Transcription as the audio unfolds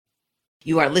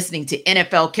You are listening to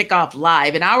NFL Kickoff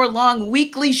Live, an hour-long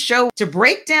weekly show to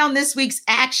break down this week's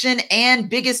action and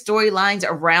biggest storylines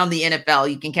around the NFL.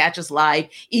 You can catch us live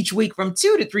each week from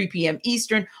 2 to 3 p.m.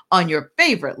 Eastern on your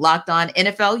favorite Locked On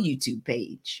NFL YouTube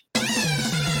page.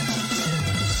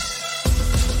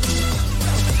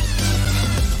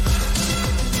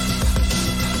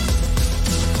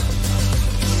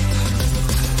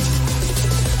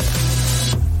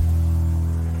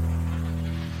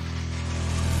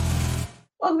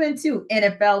 Welcome into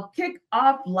NFL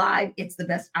Kickoff Live. It's the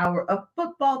best hour of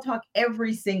football talk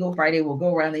every single Friday. We'll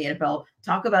go around the NFL,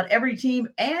 talk about every team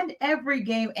and every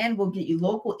game, and we'll get you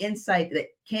local insight that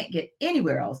can't get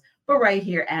anywhere else but right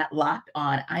here at Locked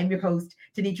On. I'm your host,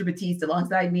 Tanisha Batiste.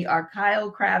 Alongside me are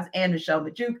Kyle Krabs and Michelle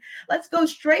Majuk. Let's go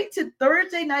straight to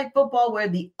Thursday Night Football, where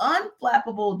the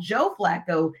unflappable Joe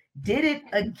Flacco did it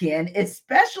again,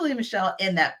 especially, Michelle,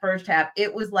 in that first half.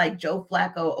 It was like Joe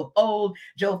Flacco of old,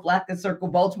 Joe Flacco circle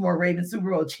Baltimore Ravens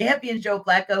Super Bowl champion Joe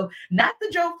Flacco, not the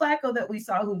Joe Flacco that we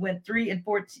saw who went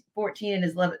 3-14 in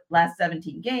his last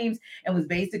 17 games and was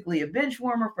basically a bench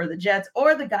warmer for the Jets,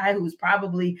 or the guy who was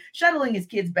probably shuttling his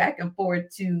kids back and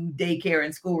forth to daycare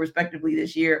and school respectively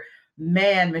this year.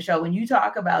 Man, Michelle, when you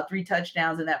talk about 3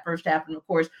 touchdowns in that first half, and of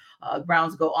course,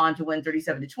 Browns go on to win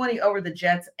 37-20 over the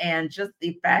Jets, and just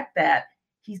the fact that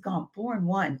he's gone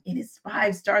 4-1 in his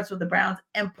 5 starts with the Browns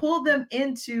and pulled them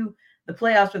into the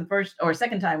playoffs for the first or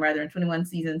second time rather in 21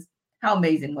 seasons. How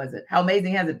amazing was it? How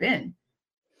amazing has it been?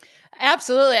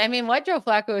 Absolutely. I mean, what Joe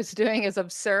Flacco is doing is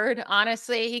absurd.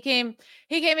 Honestly, he came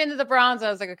into the Browns. I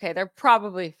was like, okay, they're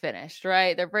probably finished,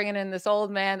 right? They're bringing in this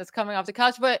old man that's coming off the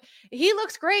couch, but he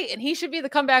looks great and he should be the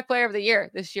comeback player of the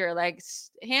year this year. Like,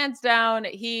 hands down,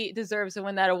 he deserves to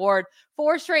win that award.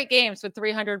 4 straight games with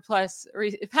 300 plus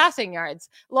passing yards,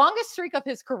 longest streak of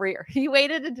his career. He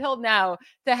waited until now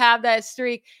to have that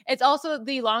streak. It's also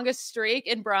the longest streak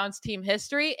in Browns team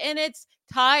history, and it's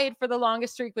tied for the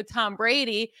longest streak with Tom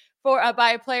Brady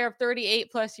by a player of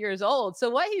 38 plus years old. So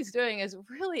what he's doing is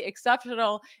really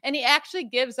exceptional. And he actually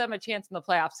gives them a chance in the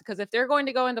playoffs, because if they're going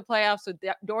to go into playoffs with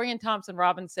Dorian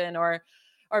Thompson-Robinson or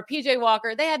PJ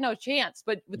Walker, they had no chance.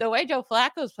 But the way Joe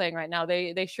Flacco is playing right now,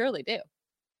 they surely do.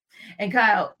 And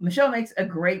Kyle, Michelle makes a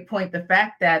great point. The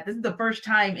fact that this is the first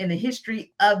time in the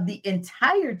history of the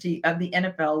entirety of the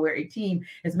NFL where a team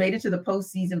has made it to the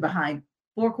postseason behind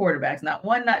 4 quarterbacks, not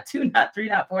 1, not 2, not 3,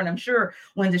 not 4. And I'm sure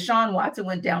when Deshaun Watson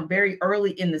went down very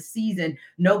early in the season,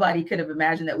 nobody could have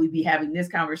imagined that we'd be having this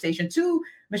conversation. To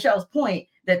Michelle's point,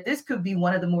 that this could be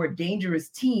one of the more dangerous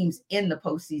teams in the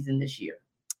postseason this year.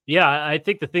 Yeah, I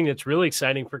think the thing that's really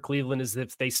exciting for Cleveland is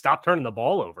if they stop turning the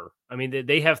ball over. I mean,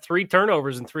 they have 3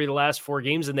 turnovers in 3 of the last 4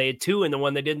 games, and they had 2 in the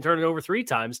one they didn't turn it over 3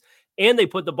 times. And they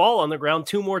put the ball on the ground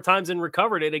 2 more times and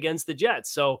recovered it against the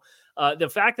Jets. So the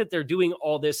fact that they're doing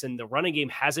all this and the running game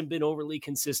hasn't been overly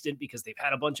consistent because they've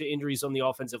had a bunch of injuries on the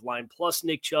offensive line, plus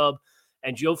Nick Chubb,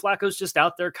 and Joe Flacco's just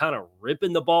out there kind of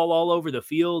ripping the ball all over the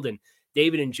field. And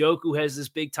David Njoku has this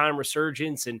big time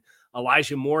resurgence, and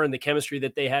Elijah Moore and the chemistry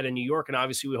that they had in New York. And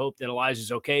obviously we hope that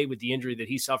Elijah's okay with the injury that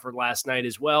he suffered last night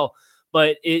as well.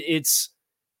 But it's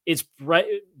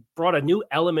brought a new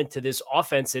element to this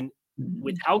offense. And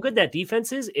with how good that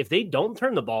defense is, if they don't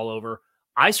turn the ball over,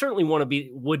 I certainly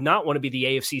would not want to be the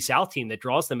AFC South team that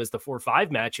draws them as the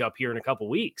 4-5 matchup here in a couple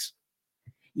weeks.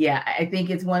 Yeah, I think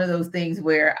it's one of those things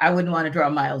where I wouldn't want to draw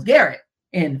Myles Garrett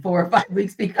in 4 or 5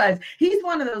 weeks, because he's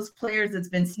one of those players that's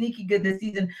been sneaky good this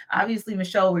season. Obviously,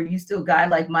 Michelle, we're used to a guy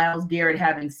like Myles Garrett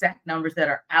having sack numbers that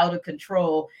are out of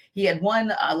control. He had one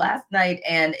last night,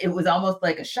 and it was almost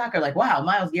like a shocker, like, wow,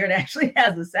 Myles Garrett actually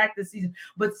has a sack this season.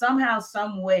 But somehow,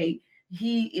 some way,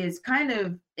 he is kind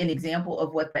of an example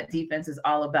of what that defense is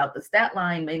all about. The stat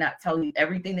line may not tell you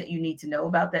everything that you need to know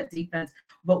about that defense,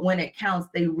 but when it counts,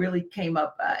 they really came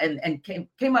up and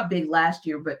came up big last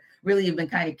year, but really have been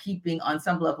kind of keeping on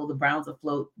some level the Browns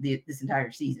afloat this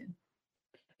entire season.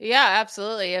 Yeah,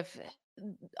 absolutely. If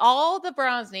all the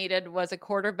Browns needed was a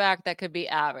quarterback that could be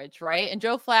average, right? And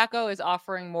Joe Flacco is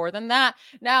offering more than that.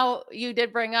 Now, you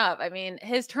did bring up, I mean,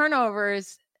 his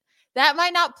turnovers, that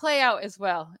might not play out as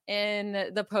well in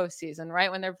the postseason, right?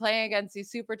 When they're playing against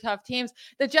these super tough teams.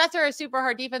 The Jets are a super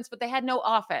hard defense, but they had no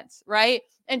offense, right?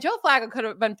 And Joe Flacco could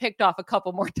have been picked off a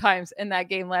couple more times in that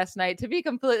game last night, to be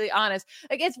completely honest.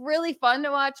 Like, it's really fun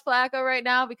to watch Flacco right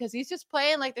now because he's just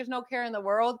playing like there's no care in the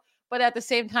world. But at the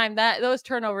same time, that those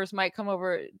turnovers might come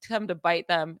to bite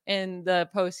them in the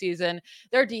postseason.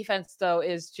 Their defense, though,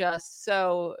 is just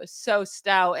so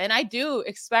stout. And I do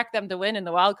expect them to win in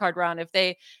the wild card round. If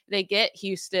they get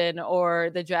Houston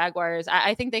or the Jaguars,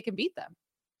 I think they can beat them.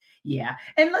 Yeah.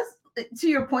 And to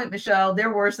your point, Michelle,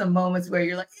 there were some moments where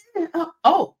you're like,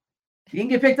 oh, You didn't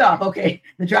get picked off. Okay.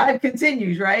 The drive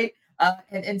continues, right?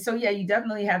 And so, yeah, you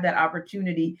definitely have that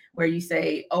opportunity where you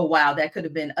say, oh, wow, that could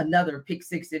have been another pick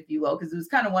six, if you will, because it was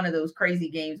kind of one of those crazy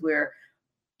games where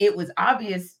it was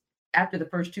obvious after the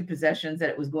first two possessions that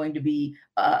it was going to be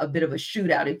a bit of a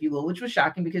shootout, if you will, which was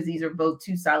shocking because these are both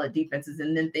two solid defenses.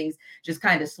 And then things just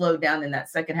kind of slowed down in that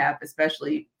second half,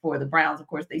 especially for the Browns. Of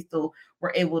course, they still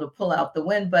were able to pull out the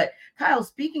win. But Kyle,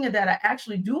 speaking of that, I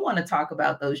actually do want to talk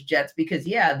about those Jets because,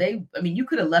 yeah, you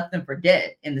could have left them for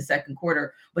dead in the second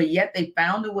quarter, but yet they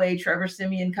found a way. Trevor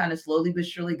Siemian kind of slowly but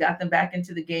surely got them back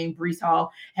into the game. Breece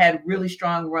Hall had really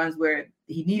strong runs where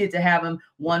he needed to have him.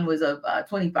 One was of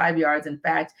 25 yards, in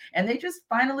fact, and they just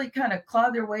finally kind of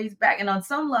clawed their ways back and on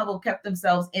some level kept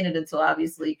themselves in it until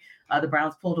obviously the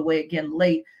Browns pulled away again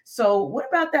late. So what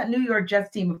about that New York Jets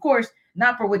team? Of course,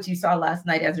 not for what you saw last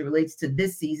night as it relates to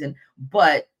this season,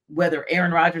 but whether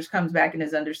Aaron Rodgers comes back and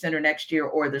is under center next year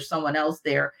or there's someone else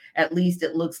there, at least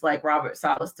it looks like Robert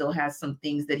Saleh still has some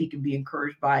things that he can be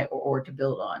encouraged by or to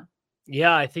build on.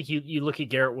 Yeah, I think you look at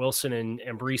Garrett Wilson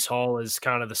and Breece Hall as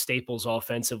kind of the staples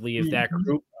offensively of that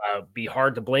group. Be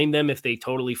hard to blame them if they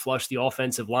totally flushed the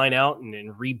offensive line out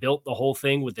and rebuilt the whole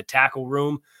thing with the tackle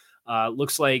room.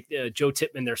 Looks like Joe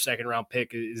Tippmann, their second-round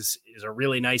pick, is a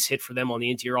really nice hit for them on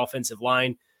the interior offensive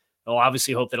line. They'll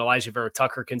obviously hope that Elijah Vera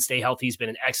Tucker can stay healthy. He's been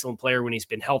an excellent player when he's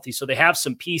been healthy. So they have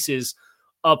some pieces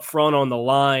up front on the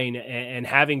line, and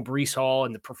having Breece Hall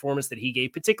and the performance that he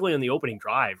gave, particularly on the opening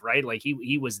drive, right? Like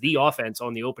he was the offense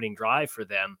on the opening drive for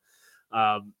them.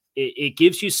 It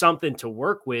gives you something to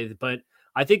work with. But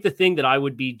I think the thing that I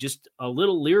would be just a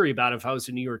little leery about if I was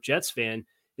a New York Jets fan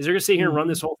is they're going to sit here and run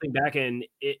this whole thing back. And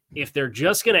if they're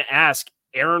just going to ask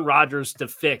Aaron Rodgers to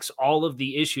fix all of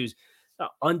the issues,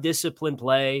 undisciplined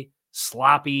play,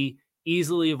 sloppy,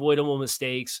 easily avoidable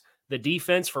mistakes, the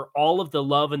defense, for all of the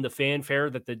love and the fanfare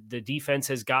that the defense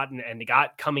has gotten and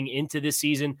got coming into this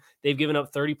season, they've given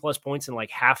up 30 plus points in like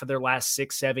half of their last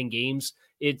 6-7 games.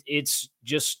 It's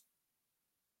just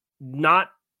not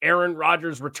Aaron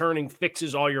Rodgers returning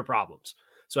fixes all your problems.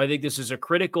 So I think this is a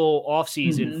critical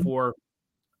offseason for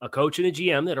a coach and a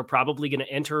GM that are probably going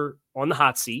to enter on the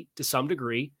hot seat to some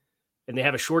degree, and they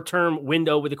have a short-term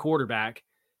window with a quarterback.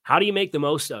 How do you make the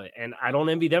most of it? And I don't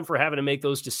envy them for having to make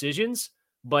those decisions,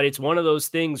 but it's one of those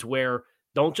things where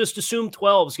don't just assume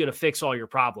 12 is going to fix all your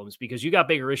problems because you got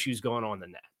bigger issues going on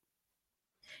than that.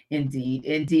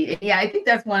 Indeed. Yeah, I think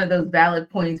that's one of those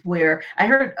valid points where I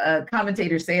heard a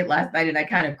commentator say it last night and I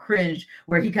kind of cringed,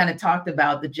 where he kind of talked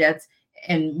about the Jets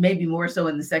and maybe more so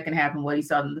in the second half and what he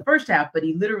saw in the first half. But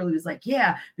he literally was like,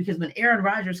 yeah, because when Aaron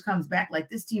Rodgers comes back, like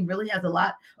this team really has a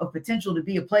lot of potential to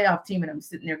be a playoff team. And I'm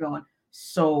sitting there going,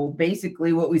 so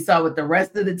basically what we saw with the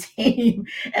rest of the team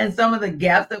and some of the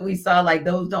gaps that we saw, like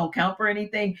those don't count for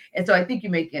anything. And so I think you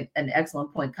make an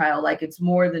excellent point, Kyle. Like it's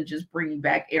more than just bringing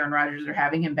back Aaron Rodgers or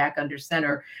having him back under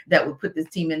center that would put this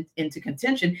team into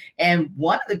contention. And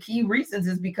one of the key reasons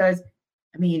is because,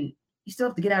 I mean, you still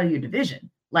have to get out of your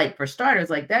division. Like for starters,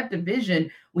 like that division,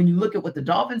 when you look at what the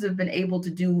Dolphins have been able to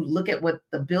do, look at what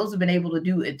the Bills have been able to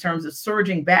do in terms of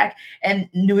surging back, and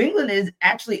New England is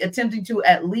actually attempting to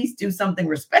at least do something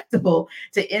respectable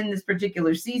to end this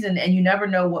particular season. And you never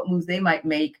know what moves they might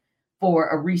make for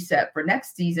a reset for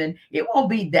next season. It won't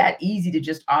be that easy to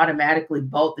just automatically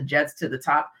bolt the Jets to the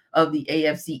top of the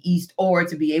AFC East, or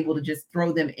to be able to just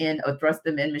throw them in or thrust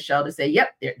them in, Michelle, to say,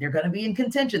 yep, they're going to be in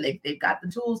contention. They've got the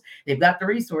tools. They've got the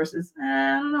resources.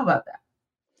 I don't know about that.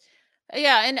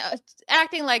 Yeah, and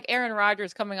acting like Aaron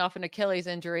Rodgers coming off an Achilles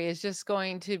injury is just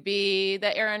going to be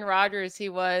the Aaron Rodgers he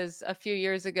was a few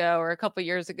years ago or a couple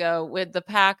years ago with the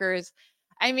Packers.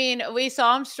 I mean, we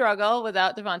saw him struggle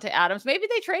without Devontae Adams. Maybe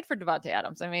they trade for Devontae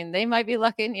Adams. I mean, they might be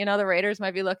looking, the Raiders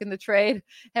might be looking to trade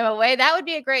him away. That would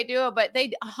be a great duo, but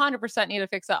they 100% need to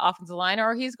fix that offensive line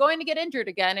or he's going to get injured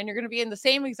again. And you're going to be in the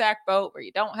same exact boat where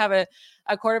you don't have a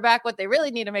quarterback. What they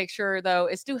really need to make sure, though,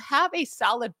 is to have a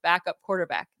solid backup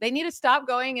quarterback. They need to stop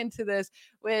going into this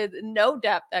with no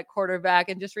depth at quarterback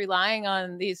and just relying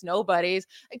on these nobodies.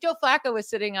 Like Joe Flacco was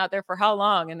sitting out there for how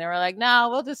long? And they were like, no,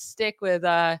 we'll just stick with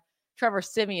Trevor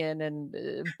Siemian and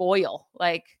Boyle.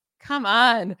 Like, come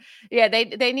on. Yeah,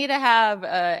 they need to have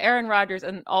Aaron Rodgers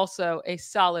and also a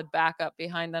solid backup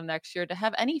behind them next year to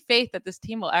have any faith that this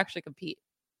team will actually compete.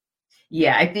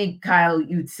 Yeah, I think, Kyle,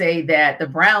 you'd say that the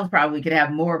Browns probably could have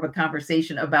more of a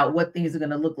conversation about what things are going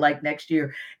to look like next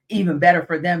year, even better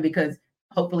for them, because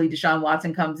hopefully Deshaun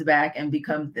Watson comes back and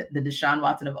becomes the Deshaun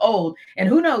Watson of old. And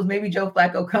who knows, maybe Joe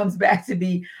Flacco comes back to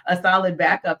be a solid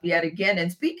backup yet again.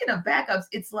 And speaking of backups,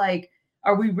 it's like,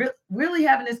 are we really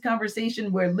having this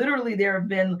conversation where literally there have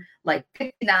been like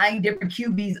 59 different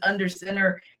QBs under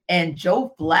center And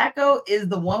Joe Flacco is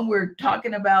the one we're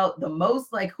talking about the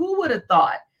most. Like, who would have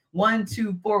thought 1,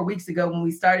 2, 4 weeks ago when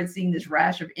we started seeing this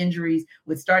rash of injuries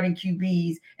with starting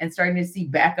QBs and starting to see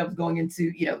backups going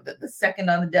into, the second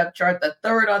on the depth chart, the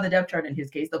third on the depth chart, in his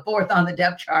case, the fourth on the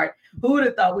depth chart. Who would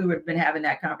have thought we would have been having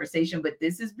that conversation? But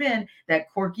this has been that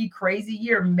quirky, crazy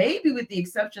year, maybe with the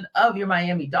exception of your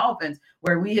Miami Dolphins,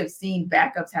 where we have seen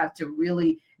backups have to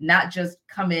really not just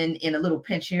come in a little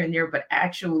pinch here and there, but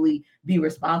actually be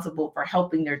responsible for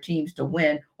helping their teams to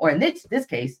win, or in this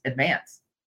case, advance.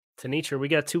 Tanisha, we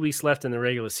got 2 weeks left in the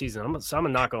regular season. I'm gonna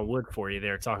knock on wood for you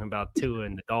there, talking about Tua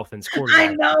and the Dolphins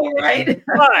quarterback. I know, right?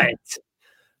 But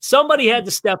somebody had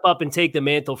to step up and take the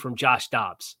mantle from Josh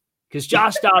Dobbs, because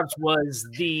Josh Dobbs was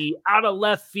the out of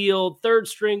left field third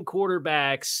string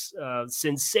quarterback's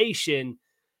sensation.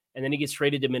 And then he gets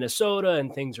traded to Minnesota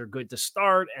and things are good to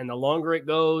start. And the longer it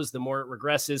goes, the more it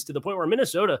regresses, to the point where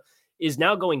Minnesota is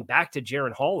now going back to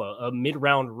Jaren Hall, a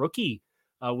mid-round rookie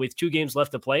with 2 games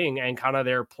left to play and kind of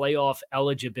their playoff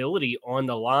eligibility on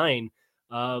the line.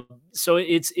 So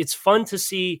it's fun to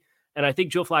see. And I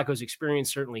think Joe Flacco's experience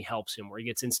certainly helps him, where he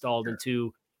gets installed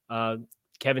into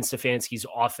Kevin Stefanski's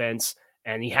offense.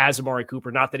 And he has Amari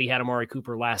Cooper. Not that he had Amari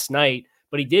Cooper last night,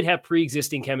 but he did have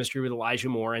pre-existing chemistry with Elijah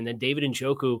Moore. And then David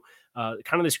Njoku, kind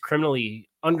of this criminally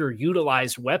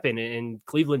underutilized weapon, and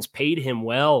Cleveland's paid him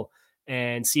well.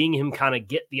 And seeing him kind of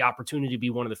get the opportunity to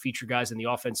be one of the feature guys in the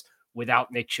offense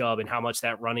without Nick Chubb, and how much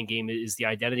that running game is the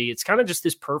identity. It's kind of just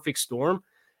this perfect storm.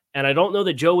 And I don't know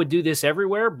that Joe would do this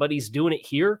everywhere, but he's doing it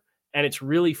here. And it's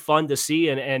really fun to see.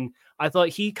 And I thought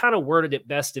he kind of worded it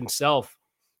best himself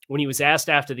when he was asked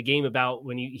after the game about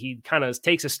when he kind of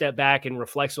takes a step back and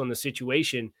reflects on the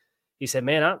situation. He said,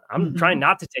 man, I'm trying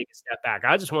not to take a step back.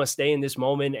 I just want to stay in this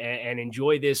moment and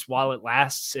enjoy this while it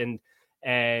lasts. And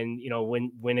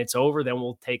when it's over, then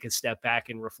we'll take a step back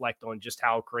and reflect on just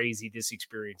how crazy this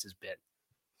experience has been.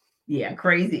 Yeah,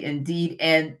 crazy indeed.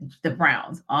 And the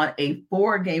Browns on a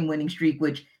 4-game winning streak,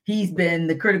 which he's been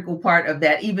the critical part of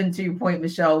that, even to your point,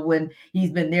 Michelle, when he's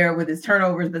been there with his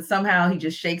turnovers, but somehow he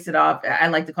just shakes it off. I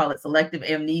like to call it selective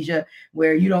amnesia,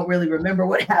 where you don't really remember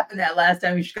what happened that last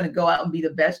time. You're just going to go out and be the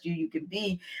best you can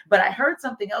be. But I heard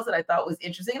something else that I thought was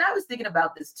interesting. And I was thinking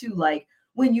about this too, like,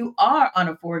 when you are on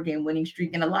a 4-game winning streak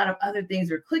and a lot of other things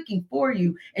are clicking for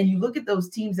you, and you look at those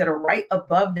teams that are right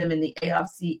above them in the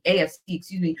AFC,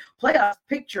 playoff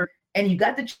picture, and you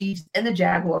got the Chiefs and the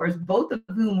Jaguars, both of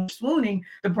whom are swooning,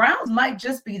 the Browns might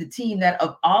just be the team that,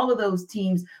 of all of those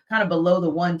teams kind of below the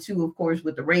 1-2, of course,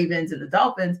 with the Ravens and the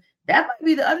Dolphins, that might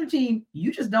be the other team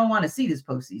you just don't want to see this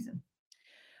postseason.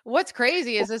 What's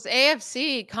crazy is this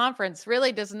AFC conference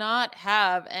really does not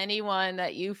have anyone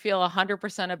that you feel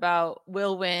 100% about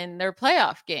will win their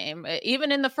playoff game.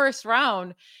 Even in the first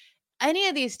round, any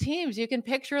of these teams you can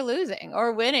picture losing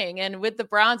or winning. And with the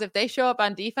Browns, if they show up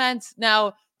on defense,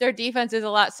 now their defense is a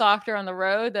lot softer on the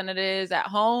road than it is at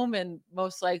home. And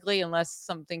most likely, unless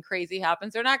something crazy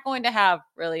happens, they're not going to have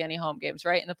really any home games,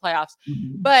 right, in the playoffs.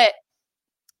 Mm-hmm. But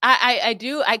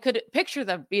I could picture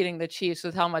them beating the Chiefs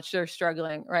with how much they're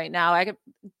struggling right now. I could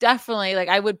definitely,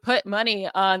 I would put money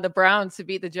on the Browns to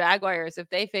beat the Jaguars if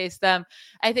they face them.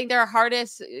 I think their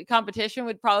hardest competition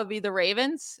would probably be the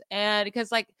Ravens. And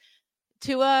because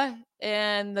Tua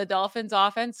and the Dolphins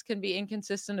offense can be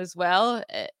inconsistent as well.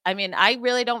 I mean, I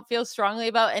really don't feel strongly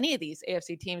about any of these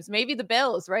AFC teams. Maybe the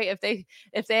Bills, right?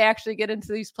 If they actually get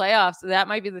into these playoffs, that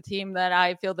might be the team that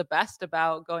I feel the best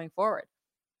about going forward.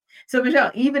 So,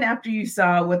 Michelle, even after you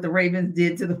saw what the Ravens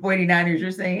did to the 49ers,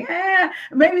 you're saying,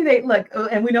 maybe they look,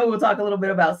 and we know we'll talk a little bit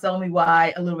about Sell Me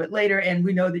Why a little bit later. And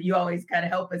we know that you always kind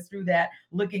of help us through that,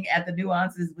 looking at the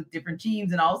nuances with different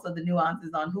teams and also the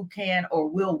nuances on who can or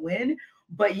will win.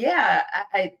 But yeah,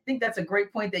 I think that's a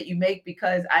great point that you make,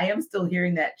 because I am still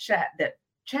hearing that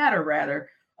chatter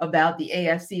about the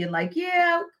AFC and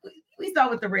we saw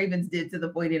what the Ravens did to the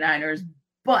 49ers,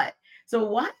 but so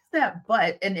why is that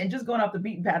but, and just going off the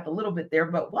beaten path a little bit there,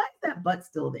 but why is that but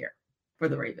still there for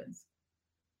the Ravens?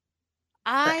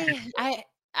 I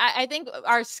think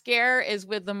our scare is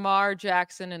with Lamar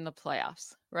Jackson in the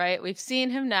playoffs, right? We've seen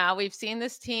him now. We've seen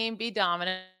this team be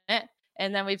dominant,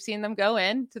 and then we've seen them go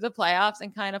into the playoffs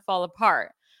and kind of fall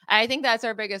apart. I think that's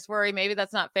our biggest worry. Maybe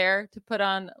that's not fair to put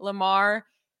on Lamar.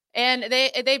 And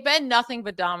they've been nothing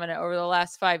but dominant over the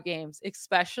last 5 games,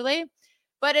 especially.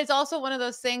 But it's also one of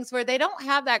those things where they don't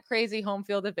have that crazy home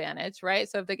field advantage, right?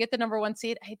 So if they get the number 1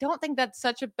 seed, I don't think that's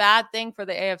such a bad thing for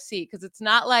the AFC, because it's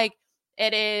not like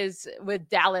it is with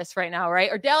Dallas right now, right?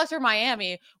 Or Dallas or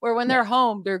Miami, where when they're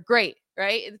home, they're great,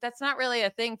 right? That's not really a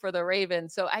thing for the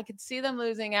Ravens. So I could see them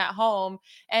losing at home.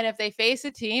 And if they face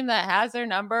a team that has their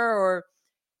number, or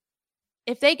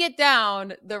if they get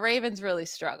down, the Ravens really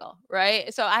struggle,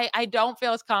 right? So I don't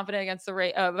feel as confident against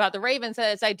about the Ravens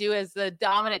as I do as the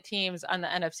dominant teams on the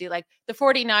NFC. Like the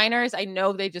 49ers, I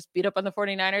know they just beat up on the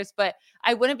 49ers, but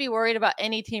I wouldn't be worried about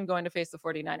any team going to face the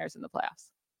 49ers in the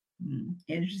playoffs.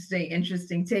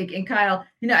 Interesting take. And Kyle,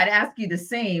 I'd ask you the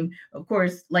same. Of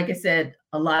course, like I said,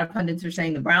 a lot of pundits are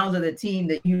saying the Browns are the team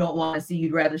that you don't want to see.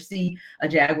 You'd rather see a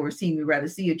Jaguars team. You'd rather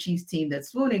see a Chiefs team that's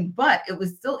swooning. But it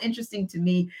was still interesting to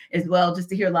me as well, just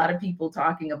to hear a lot of people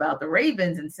talking about the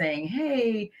Ravens and saying,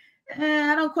 hey,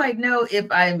 I don't quite know if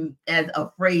I'm as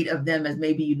afraid of them as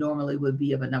maybe you normally would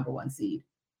be of a number one seed.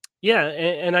 Yeah,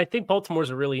 and I think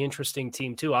Baltimore's a really interesting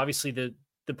team too. Obviously, the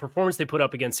performance they put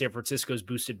up against San Francisco is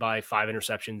boosted by 5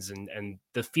 interceptions and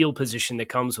the field position that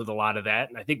comes with a lot of that.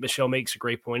 And I think Michelle makes a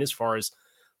great point as far as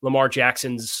Lamar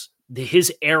Jackson's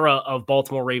his era of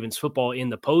Baltimore Ravens football in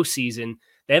the postseason.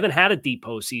 They haven't had a deep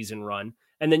postseason run.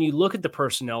 And then you look at the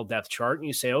personnel depth chart and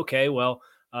you say, okay, well,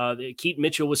 Keaton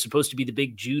Mitchell was supposed to be the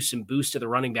big juice and boost to the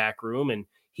running back room, and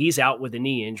he's out with a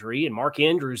knee injury, and Mark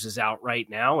Andrews is out right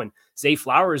now, and Zay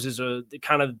Flowers is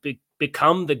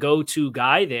become the go-to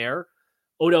guy there.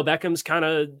 Odell Beckham's kind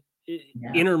of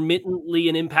intermittently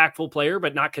an impactful player,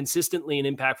 but not consistently an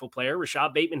impactful player.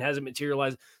 Rashad Bateman hasn't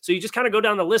materialized. So you just kind of go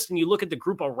down the list and you look at the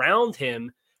group around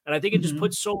him. And I think it just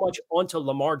puts so much onto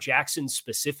Lamar Jackson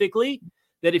specifically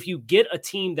that if you get a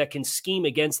team that can scheme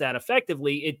against that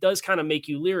effectively, it does kind of make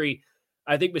you leery.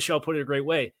 I think Michelle put it a great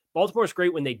way. Baltimore's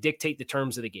great when they dictate the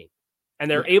terms of the game. And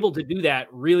they're able to do that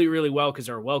really, really well because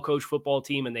they're a well-coached football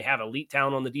team and they have elite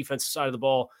talent on the defensive side of the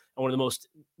ball and one of the most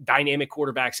dynamic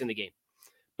quarterbacks in the game.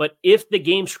 But if the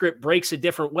game script breaks a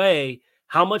different way,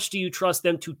 how much do you trust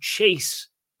them to chase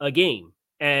a game?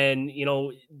 And,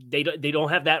 they don't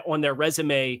have that on their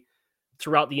resume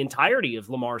throughout the entirety of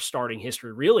Lamar's starting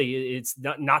history. Really, it's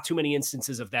not too many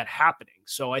instances of that happening.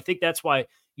 So I think that's why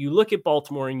you look at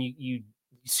Baltimore and you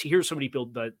hear so many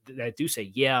people that do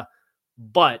say, yeah,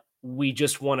 but we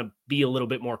just want to be a little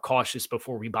bit more cautious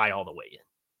before we buy all the way in.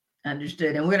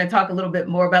 Understood. And we're going to talk a little bit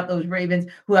more about those Ravens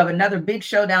who have another big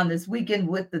showdown this weekend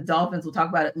with the Dolphins. We'll talk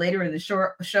about it later in the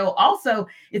show. Also,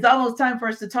 it's almost time for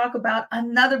us to talk about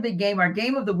another big game, our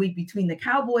game of the week between the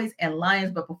Cowboys and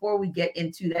Lions. But before we get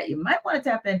into that, you might want to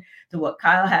tap into what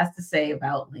Kyle has to say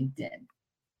about LinkedIn.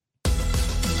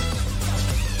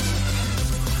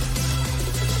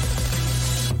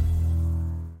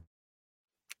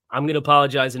 I'm going to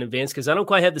apologize in advance because I don't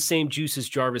quite have the same juice as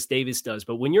Jarvis Davis does.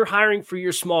 But when you're hiring for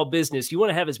your small business, you want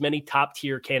to have as many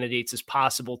top-tier candidates as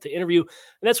possible to interview. And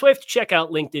that's why you have to check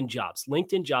out LinkedIn Jobs.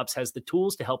 LinkedIn Jobs has the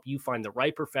tools to help you find the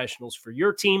right professionals for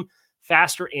your team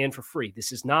faster and for free.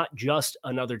 This is not just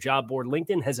another job board.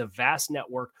 LinkedIn has a vast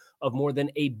network of more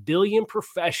than 1 billion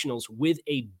professionals with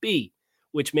a B,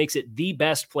 which makes it the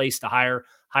best place to hire.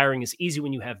 Hiring is easy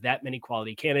when you have that many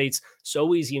quality candidates.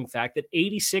 So easy, in fact, that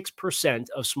 86%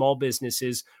 of small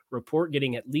businesses report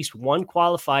getting at least one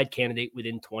qualified candidate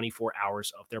within 24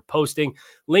 hours of their posting.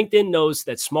 LinkedIn knows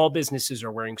that small businesses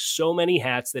are wearing so many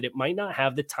hats that it might not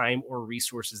have the time or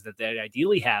resources that they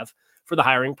ideally have for the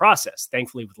hiring process.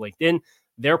 Thankfully, with LinkedIn,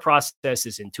 their process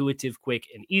is intuitive, quick,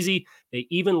 and easy. They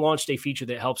even launched a feature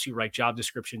that helps you write job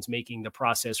descriptions, making the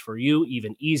process for you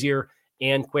even easier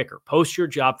and quicker. Post your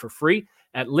job for free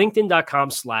at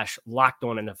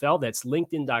linkedin.com/lockedonnfl. That's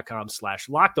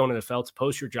linkedin.com/lockedonnfl to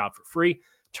post your job for free.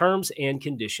 Terms and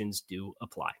conditions do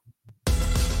apply.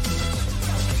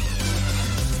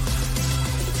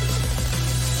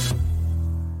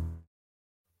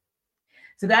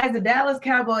 So, guys, the Dallas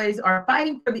Cowboys are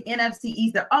fighting for the NFC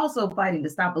East. They're also fighting to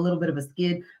stop a little bit of a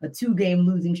skid, a 2-game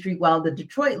losing streak, while the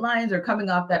Detroit Lions are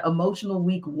coming off that emotional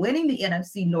week, winning the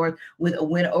NFC North with a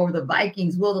win over the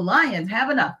Vikings. Will the Lions have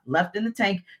enough left in the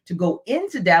tank to go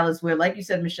into Dallas, where, like you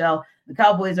said, Michelle, the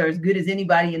Cowboys are as good as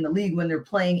anybody in the league when they're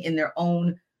playing in their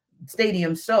own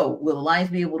stadium? So will the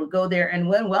Lions be able to go there and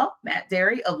win? Well, Matt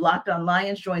Derry of Locked On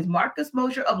Lions joins Marcus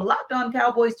Mosher of Locked On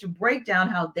Cowboys to break down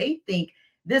how they think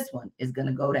this one is going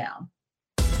to go down.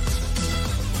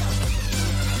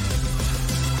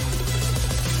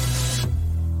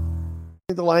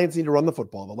 The Lions need to run the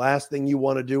football. The last thing you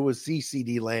want to do is see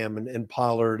CeeDee Lamb and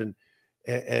Pollard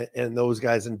and those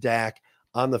guys and Dak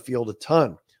on the field a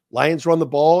ton. Lions run the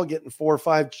ball, getting 4 or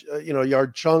 5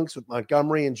 yard chunks with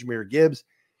Montgomery and Jahmyr Gibbs,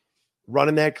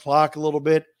 running that clock a little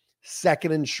bit.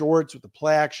 Second and shorts with the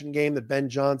play action game that Ben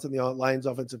Johnson, the Lions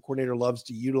offensive coordinator, loves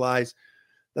to utilize.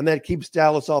 Then that keeps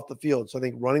Dallas off the field. So I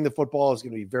think running the football is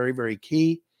going to be very, very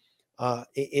key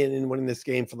in winning this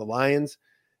game for the Lions.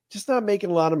 Just not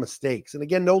making a lot of mistakes. And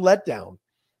again, no letdown.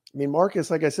 I mean,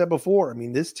 Marcus, like I said before,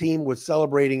 this team was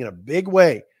celebrating in a big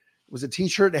way was a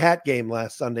t-shirt and hat game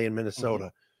last Sunday in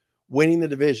Minnesota, winning the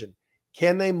division.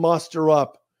 Can they muster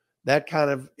up that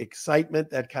kind of excitement,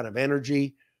 that kind of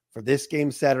energy for this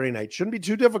game Saturday night? Shouldn't be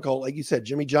too difficult. Like you said,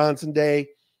 Jimmy Johnson Day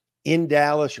in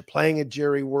Dallas. You're playing at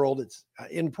Jerry World. It's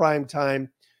in prime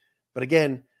time. But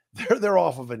again, they're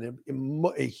off of a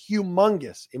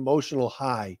humongous emotional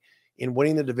high in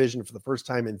winning the division for the first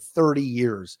time in 30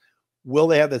 years. Will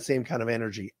they have that same kind of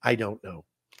energy? I don't know.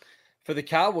 For the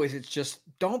Cowboys, it's just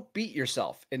don't beat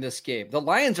yourself in this game. The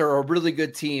Lions are a really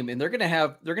good team, and they're going to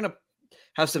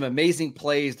have some amazing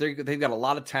plays. They've got a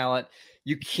lot of talent.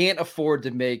 You can't afford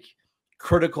to make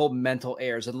critical mental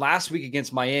errors. And last week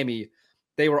against Miami,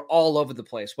 they were all over the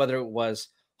place, whether it was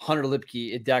Hunter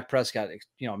Lipke and Dak Prescott,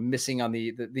 missing on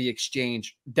the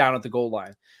exchange down at the goal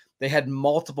line. They had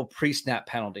multiple pre-snap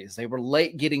penalties. They were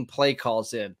late getting play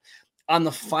calls in. On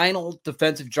the final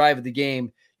defensive drive of the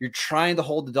game, you're trying to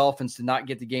hold the Dolphins to not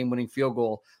get the game-winning field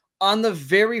goal. On the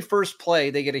very first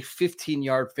play, they get a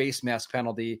 15-yard face mask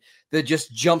penalty that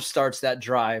just jumpstarts that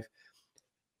drive.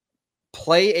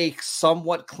 Play a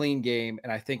somewhat clean game,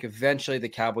 and I think eventually the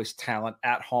Cowboys' talent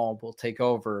at home will take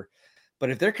over.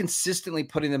 But if they're consistently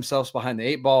putting themselves behind the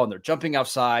 8 ball and they're jumping off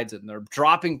sides and they're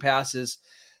dropping passes,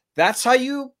 that's how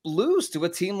you lose to a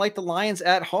team like the Lions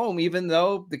at home, even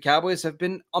though the Cowboys have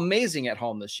been amazing at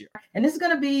home this year. And this is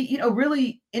going to be,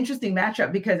 really interesting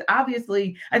matchup, because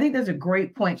obviously I think there's a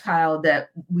great point, Kyle, that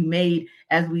we made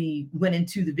as we went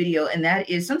into the video. And that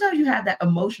is sometimes you have that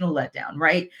emotional letdown,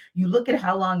 right? You look at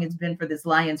how long it's been for this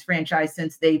Lions franchise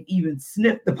since they've even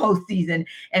sniffed the postseason,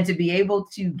 and to be able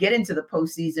to get into the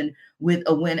postseason with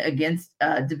a win against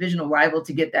a divisional rival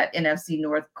to get that NFC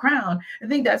North crown. I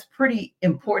think that's pretty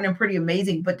important and pretty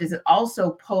amazing. But does it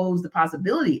also pose the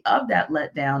possibility of that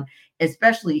letdown,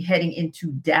 especially heading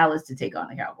into Dallas to take on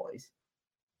the Cowboys?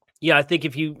 Yeah, I think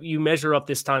if you measure up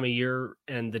this time of year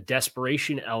and the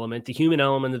desperation element, the human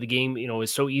element of the game,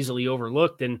 is so easily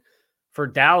overlooked. And for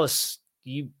Dallas,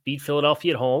 you beat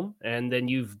Philadelphia at home, and then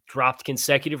you've dropped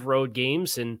consecutive road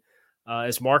games. And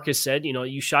as Marcus said,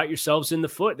 you shot yourselves in the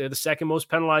foot. They're the second most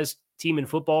penalized team in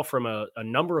football from a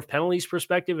number of penalties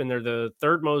perspective, and they're the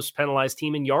third most penalized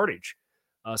team in yardage.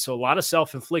 So a lot of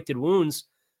self-inflicted wounds.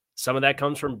 Some of that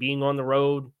comes from being on the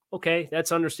road. Okay,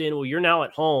 that's understandable. You're now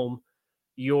at home.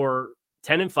 You're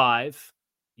 10-5.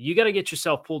 You got to get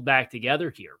yourself pulled back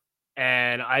together here.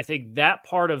 And I think that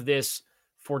part of this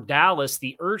for Dallas,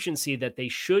 the urgency that they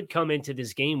should come into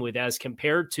this game with, as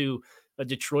compared to a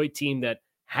Detroit team that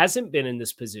hasn't been in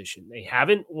this position. They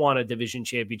haven't won a division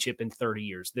championship in 30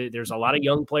 years. There's a lot of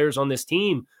young players on this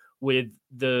team with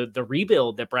the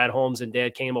rebuild that Brad Holmes and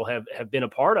Dad Campbell have been a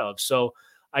part of. So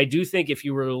I do think if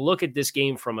you were to look at this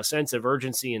game from a sense of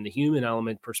urgency and the human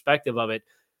element perspective of it,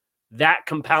 that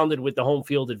compounded with the home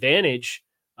field advantage,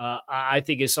 I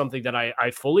think is something that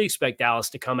I fully expect Dallas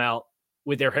to come out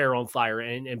with their hair on fire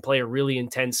and play a really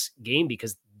intense game,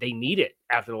 because they need it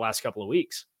after the last couple of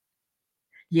weeks.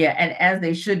 Yeah, and as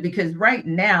they should, because right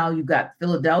now you've got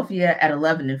Philadelphia at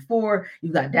 11-4,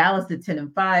 you've got Dallas at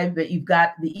 10-5, but you've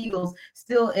got the Eagles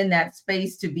still in that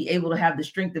space to be able to have the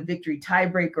strength of victory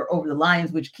tiebreaker over the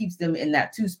Lions, which keeps them in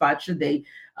that 2 spot should they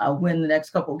win the next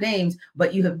couple games.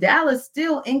 But you have Dallas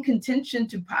still in contention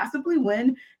to possibly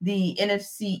win the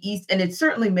NFC East, and it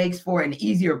certainly makes for an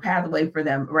easier pathway for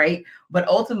them, right? But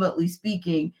ultimately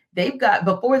speaking, they've got,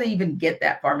 before they even get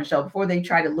that far, Michelle, before they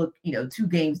try to look, 2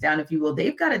 games down, if you will,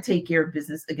 they've got to take care of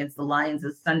business against the Lions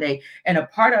this Sunday. And a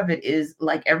part of it is,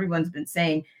 like everyone's been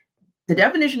saying, the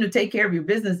definition of take care of your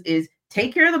business is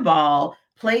take care of the ball,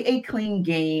 play a clean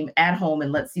game at home,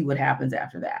 and let's see what happens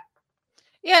after that.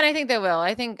 Yeah, and I think they will.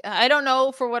 I don't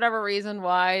know for whatever reason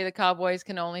why the Cowboys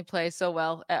can only play so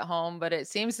well at home, but it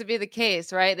seems to be the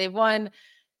case, right? They've won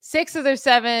 6 of their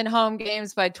 7 home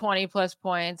games by 20 plus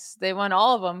points. They won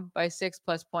all of them by 6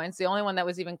 plus points. The only one that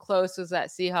was even close was that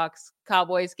Seahawks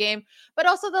Cowboys game. But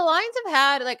also the Lions have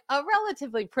had like a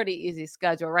relatively pretty easy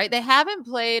schedule, right? They haven't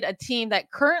played a team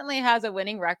that currently has a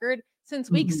winning record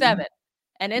since week 7.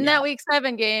 And in that week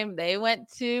 7 game, they went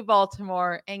to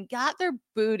Baltimore and got their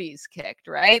booties kicked,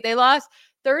 right? They lost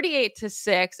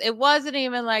 38-6. It wasn't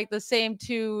even like the same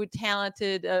 2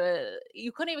 talented,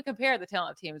 you couldn't even compare the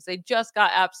talent teams. They just got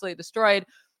absolutely destroyed.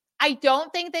 I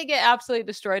don't think they get absolutely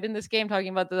destroyed in this game, talking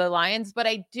about the Lions, but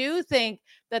I do think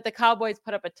that the Cowboys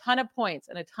put up a ton of points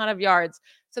and a ton of yards.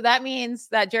 So that means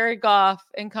that Jared Goff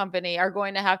and company are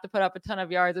going to have to put up a ton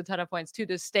of yards, a ton of points too,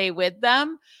 to stay with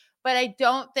them. But I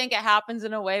don't think it happens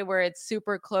in a way where it's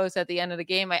super close at the end of the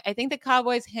game. I think the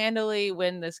Cowboys handily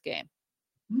win this game.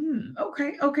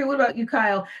 Okay. Okay. What about you,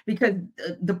 Kyle? Because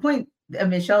the point that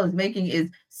Michelle is making is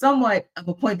somewhat of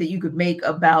a point that you could make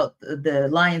about the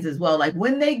Lions as well. Like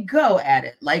when they go at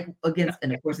it, like against,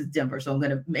 and of course it's Denver, so I'm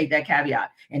going to make that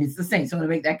caveat, and it's the Saints, so I'm going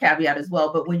to make that caveat as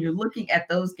well. But when you're looking at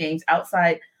those games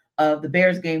outside of the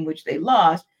Bears game, which they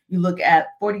lost, you look at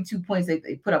 42 points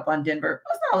they put up on Denver,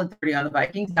 a solid 30 on the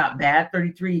Vikings, not bad,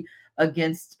 33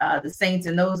 against the Saints,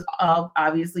 and those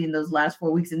obviously in those last 4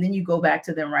 weeks. And then you go back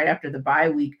to them right after the bye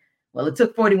week. Well, it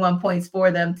took 41 points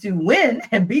for them to win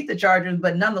and beat the Chargers,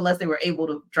 but nonetheless, they were able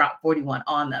to drop 41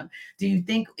 on them. Do you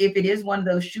think if it is one of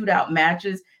those shootout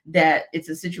matches that it's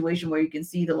a situation where you can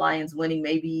see the Lions winning,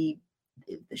 maybe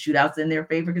the shootout's in their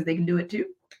favor because they can do it too?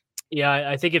 Yeah,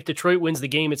 I think if Detroit wins the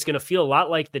game, it's going to feel a lot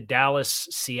like the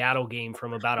Dallas-Seattle game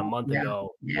from about a month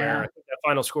ago, where I think that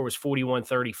final score was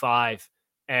 41-35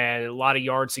 and a lot of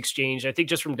yards exchanged. I think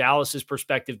just from Dallas's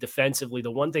perspective defensively,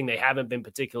 the one thing they haven't been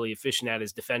particularly efficient at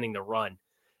is defending the run.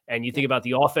 And you think about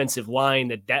the offensive line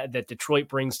that Detroit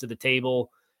brings to the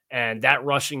table and that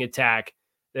rushing attack,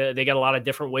 they got a lot of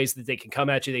different ways that they can come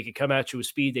at you. They can come at you with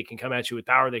speed. They can come at you with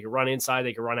power. They can run inside.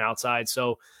 They can run outside.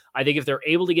 So I think if they're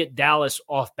able to get Dallas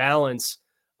off balance,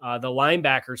 the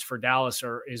linebackers for Dallas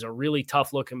is a really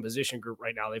tough looking position group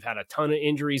right now. They've had a ton of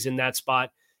injuries in that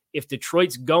spot. If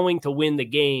Detroit's going to win the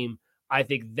game, I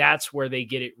think that's where they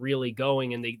get it really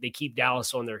going, and they keep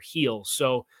Dallas on their heels.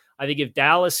 So I think if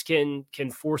Dallas can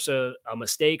force a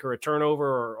mistake or a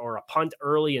turnover or a punt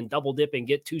early and double dip and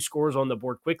get 2 scores on the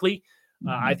board quickly,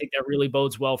 I think that really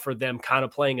bodes well for them kind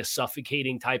of playing a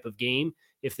suffocating type of game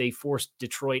if they force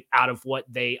Detroit out of what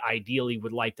they ideally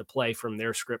would like to play from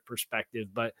their script perspective.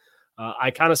 But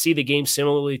I kind of see the game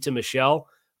similarly to Michelle.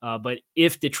 But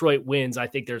if Detroit wins, I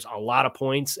think there's a lot of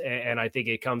points, and I think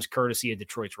it comes courtesy of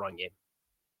Detroit's run game.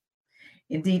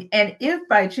 Indeed. And if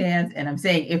by chance, and I'm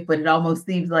saying if, but it almost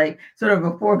seems like sort of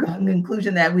a foregone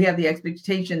conclusion that we have the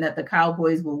expectation that the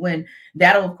Cowboys will win,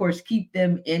 that'll, of course, keep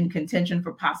them in contention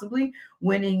for possibly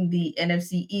winning the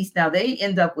NFC East. Now, they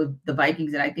end up with the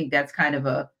Vikings, and I think that's kind of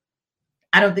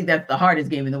I don't think that's the hardest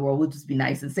game in the world. We'll just be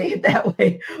nice and say it that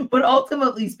way. But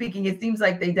ultimately speaking, it seems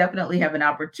like they definitely have an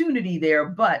opportunity there.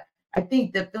 But I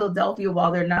think that Philadelphia, while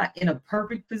they're not in a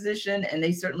perfect position, and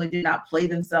they certainly did not play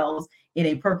themselves in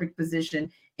a perfect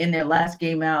position in their last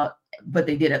game out, but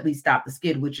they did at least stop the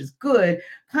skid, which is good.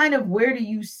 Kind of where do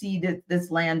you see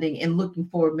this landing and looking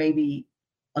for maybe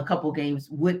a couple games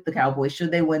with the Cowboys?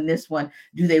 Should they win this one?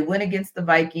 Do they win against the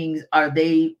Vikings? Are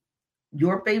they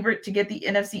your favorite to get the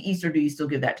NFC East, or do you still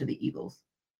give that to the Eagles?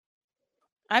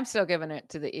 I'm still giving it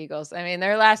to the Eagles. I mean,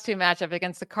 their last 2 matchups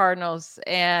against the Cardinals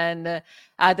and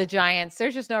the Giants,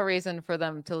 there's just no reason for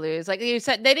them to lose. Like you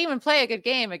said, they didn't even play a good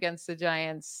game against the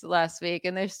Giants last week,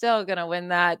 and they're still going to win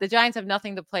that. The Giants have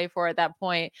nothing to play for at that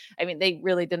point. I mean, they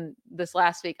really didn't this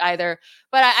last week either.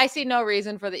 But I see no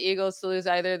reason for the Eagles to lose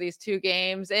either of these 2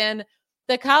 games. And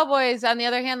the Cowboys, on the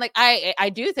other hand, like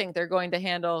I do think they're going to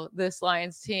handle this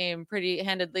Lions team pretty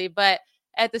handedly, but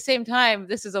at the same time,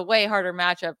 this is a way harder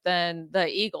matchup than the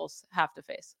Eagles have to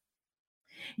face.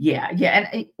 Yeah.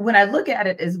 And when I look at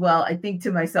it as well, I think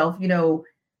to myself,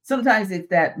 sometimes it's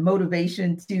that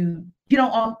motivation to, you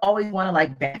don't always want to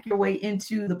like back your way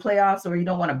into the playoffs, or you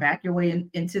don't want to back your way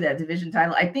into that division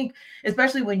title. I think,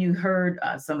 especially when you heard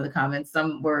some of the comments,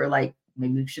 some were like,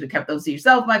 maybe you should have kept those to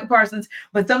yourself, Michael Parsons.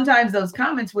 But sometimes those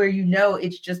comments where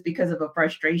it's just because of a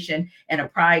frustration and a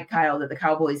pride, Kyle, that the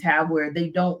Cowboys have, where they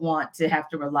don't want to have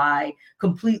to rely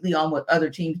completely on what other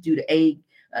teams do to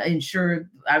ensure,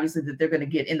 obviously, that they're going to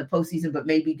get in the postseason, but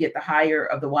maybe get the higher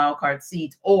of the wild card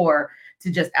seats, or to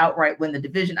just outright win the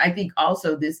division. I think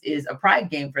also this is a pride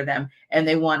game for them, and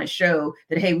they want to show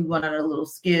that, hey, we went on a little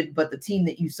skid, but the team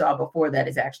that you saw before that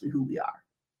is actually who we are.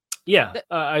 Yeah,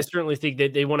 I certainly think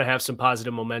that they want to have some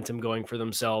positive momentum going for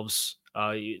themselves.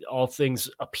 All things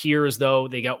appear as though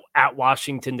they got at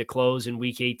Washington to close in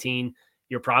week 18.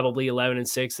 You're probably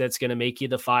 11-6. That's going to make you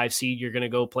the 5 seed. You're going to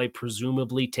go play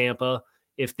presumably Tampa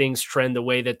if things trend the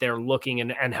way that they're looking,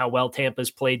 and how well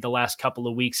Tampa's played the last couple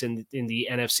of weeks in the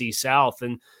NFC South.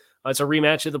 And it's a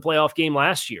rematch of the playoff game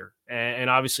last year.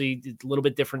 And obviously a little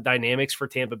bit different dynamics for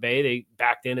Tampa Bay. They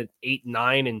backed in at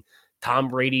 8-9 and Tom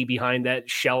Brady behind that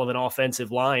shell of an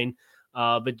offensive line.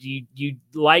 But you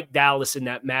like Dallas in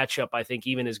that matchup, I think,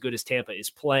 even as good as Tampa is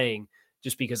playing,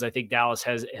 just because I think Dallas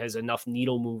has enough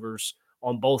needle movers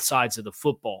on both sides of the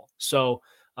football. So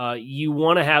you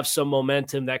want to have some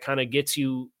momentum that kind of gets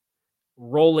you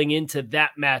rolling into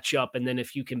that matchup. And then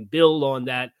if you can build on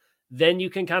that, then you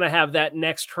can kind of have that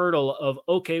next hurdle of,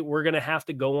 okay, we're going to have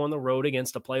to go on the road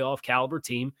against a playoff caliber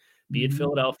team. be it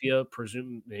Philadelphia,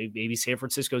 presume maybe San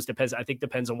Francisco's depends. I think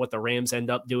depends on what the Rams end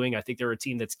up doing. I think they're a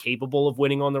team that's capable of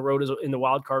winning on the road in the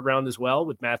wild card round as well,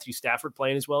 with Matthew Stafford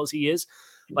playing as well as he is.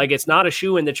 Like, it's not a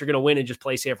shoe-in that you're going to win and just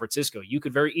play San Francisco. You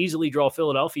could very easily draw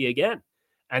Philadelphia again.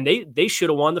 And they should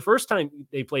have won the first time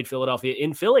they played Philadelphia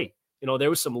in Philly. There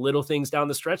was some little things down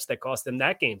the stretch that cost them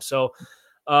that game. So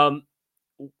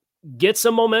get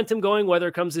some momentum going, whether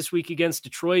it comes this week against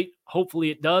Detroit.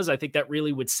 Hopefully it does. I think that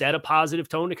really would set a positive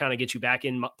tone to kind of get you back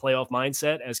in playoff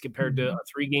mindset as compared to a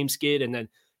 3-game skid and then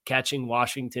catching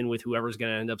Washington with whoever's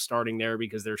going to end up starting there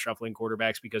because they're shuffling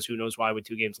quarterbacks because who knows why with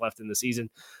 2 games left in the season.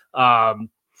 I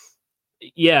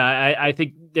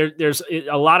think there's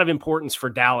a lot of importance for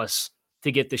Dallas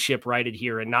to get the ship righted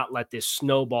here and not let this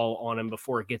snowball on them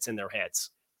before it gets in their heads.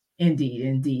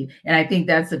 Indeed. And I think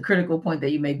that's a critical point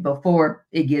that you make before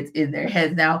it gets in their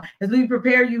heads. Now, as we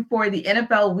prepare you for the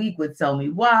NFL week with Sell Me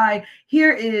Why,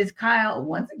 here is Kyle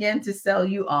once again to sell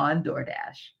you on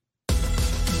DoorDash.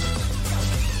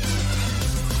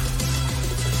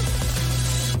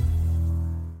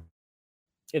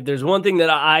 If there's one thing that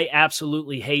I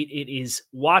absolutely hate, it is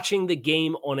watching the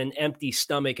game on an empty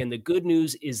stomach. And the good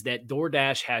news is that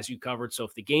DoorDash has you covered. So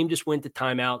if the game just went to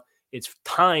timeout, it's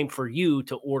time for you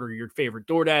to order your favorite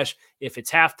DoorDash. If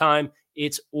it's halftime,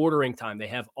 it's ordering time. They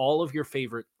have all of your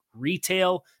favorite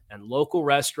retail and local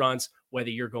restaurants, whether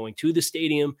you're going to the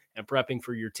stadium and prepping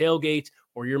for your tailgate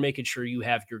or you're making sure you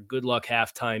have your good luck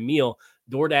halftime meal.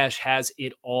 DoorDash has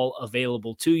it all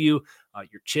available to you.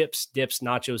 Your chips, dips,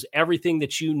 nachos, everything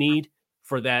that you need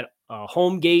for that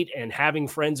home gate and having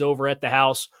friends over at the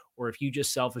house, or if you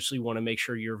just selfishly want to make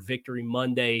sure your Victory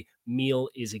Monday meal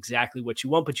is exactly what you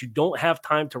want, but you don't have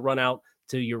time to run out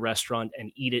to your restaurant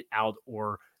and eat it out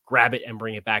or grab it and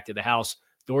bring it back to the house.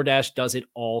 DoorDash does it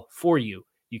all for you.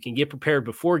 You can get prepared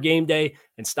before game day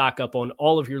and stock up on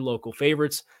all of your local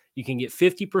favorites. You can get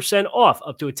 50% off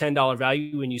up to a $10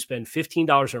 value when you spend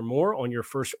 $15 or more on your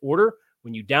first order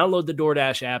when you download the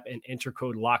DoorDash app and enter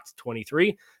code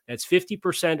LOCKED23. That's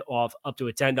 50% off up to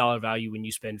a $10 value when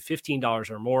you spend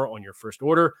 $15 or more on your first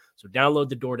order. So download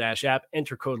the DoorDash app,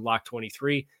 enter code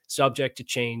LOCKED23, subject to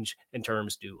change, and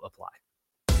terms do apply.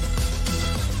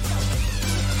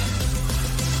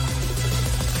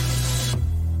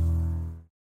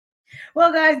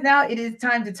 Well, guys, now it is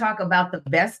time to talk about the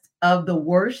best of the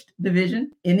worst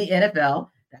division in the NFL.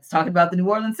 That's talking about the New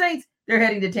Orleans Saints. They're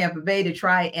heading to Tampa Bay to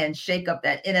try and shake up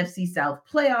that NFC South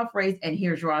playoff race. And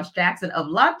here's Ross Jackson of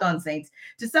Locked On Saints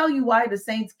to tell you why the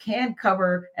Saints can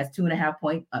cover as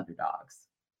 2.5-point underdogs.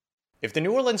 If the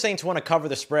New Orleans Saints want to cover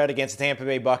the spread against the Tampa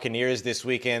Bay Buccaneers this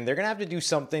weekend, they're going to have to do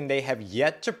something they have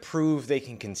yet to prove they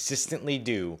can consistently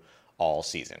do all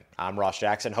season. I'm Ross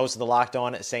Jackson, host of the Locked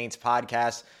On Saints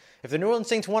podcast. If the New Orleans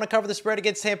Saints want to cover the spread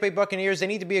against Tampa Bay Buccaneers, they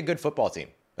need to be a good football team.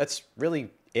 That's really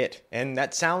it. And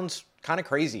that sounds kind of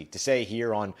crazy to say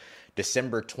here on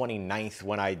December 29th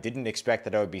when I didn't expect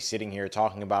that I would be sitting here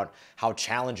talking about how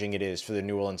challenging it is for the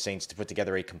New Orleans Saints to put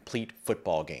together a complete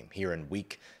football game here in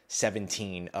week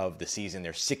 17 of the season,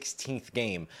 their 16th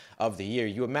game of the year.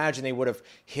 You imagine they would have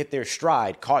hit their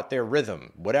stride, caught their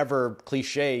rhythm, whatever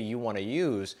cliche you want to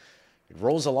use. It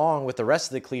rolls along with the rest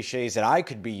of the cliches that I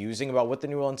could be using about what the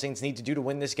New Orleans Saints need to do to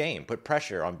win this game. Put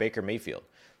pressure on Baker Mayfield.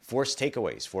 Force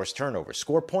takeaways, force turnovers,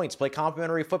 score points, play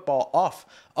complementary football off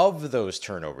of those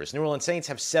turnovers. New Orleans Saints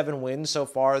have 7 wins so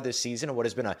far this season in what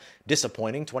has been a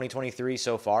disappointing 2023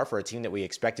 so far for a team that we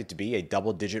expected to be a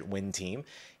double-digit win team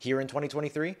here in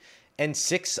 2023. And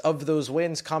 6 of those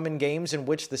wins come in games in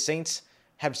which the Saints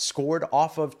have scored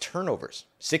off of turnovers.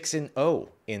 6-0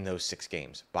 in those 6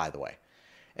 games, by the way.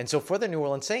 And so for the New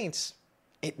Orleans Saints,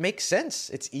 it makes sense.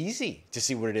 It's easy to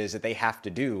see what it is that they have to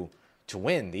do to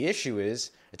win. The issue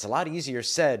is it's a lot easier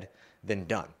said than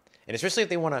done. And especially if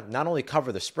they want to not only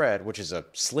cover the spread, which is a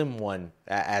slim one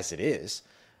as it is,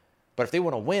 but if they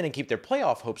want to win and keep their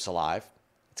playoff hopes alive,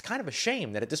 it's kind of a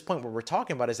shame that at this point what we're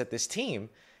talking about is that this team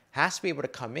has to be able to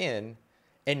come in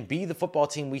and be the football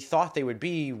team we thought they would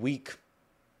be week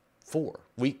 4,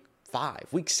 week 5,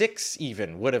 week 6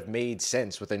 even would have made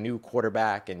sense with a new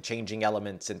quarterback and changing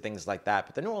elements and things like that.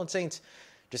 But the New Orleans Saints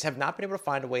just have not been able to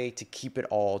find a way to keep it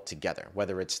all together,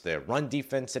 whether it's the run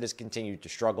defense that has continued to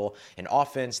struggle, an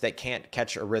offense that can't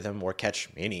catch a rhythm or catch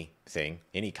anything,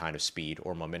 any kind of speed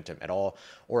or momentum at all,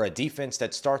 or a defense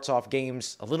that starts off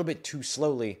games a little bit too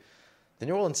slowly. The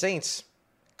New Orleans Saints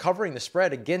covering the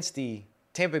spread against the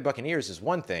Tampa Bay Buccaneers is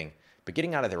one thing, but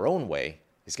getting out of their own way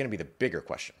is going to be the bigger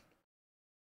question.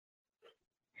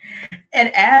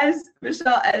 And as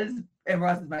Michelle, as and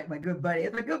Ross is my good buddy.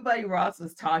 As my good buddy Ross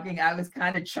was talking, I was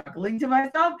kind of chuckling to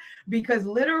myself because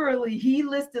literally he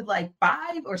listed like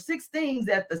 5 or 6 things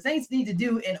that the Saints need to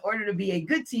do in order to be a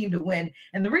good team to win.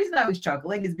 And the reason I was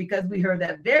chuckling is because we heard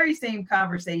that very same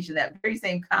conversation, that very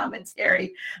same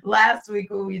commentary last week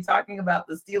when we were talking about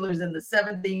the Steelers and the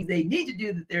 7 things they need to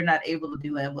do that they're not able to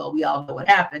do. And well, we all know what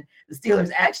happened. The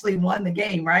Steelers actually won the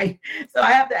game, right? So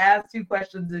I have to ask 2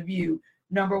 questions of you.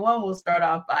 Number one, we'll start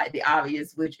off by the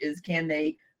obvious, which is, can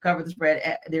they cover the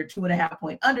spread? They're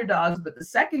 2.5-point underdogs. But the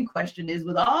second question is,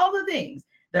 with all the things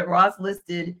that Ross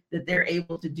listed that they're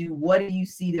able to do, what do you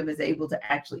see them as able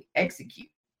to actually execute?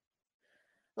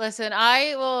 Listen,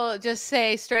 I will just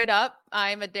say straight up,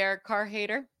 I'm a Derek Carr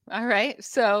hater. All right.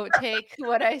 So take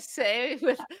what I say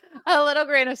with a little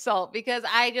grain of salt, because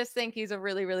I just think he's a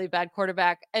really, really bad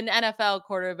quarterback, an NFL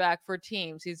quarterback for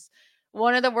teams. He's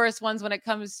one of the worst ones when it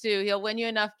comes to, he'll win you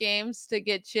enough games to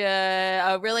get you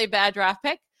a really bad draft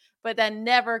pick, but then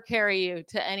never carry you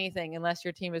to anything unless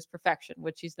your team is perfection,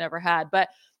 which he's never had. But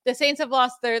the Saints have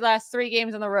lost their last 3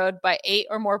 games on the road by 8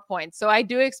 or more points. So I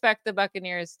do expect the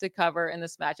Buccaneers to cover in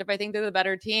this matchup. I think they're the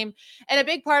better team. And a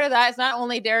big part of that is not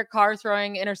only Derek Carr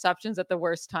throwing interceptions at the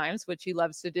worst times, which he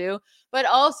loves to do, but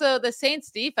also the Saints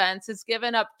defense has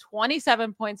given up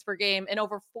 27 points per game and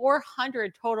over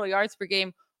 400 total yards per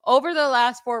game over the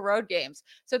last 4 road games.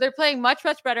 So they're playing much,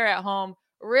 much better at home,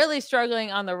 really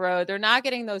struggling on the road. They're not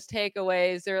getting those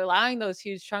takeaways. They're allowing those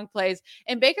huge chunk plays.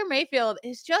 And Baker Mayfield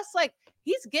is just like,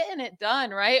 he's getting it done,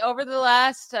 right? Over the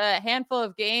last handful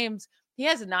of games, he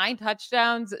has 9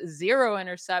 touchdowns, 0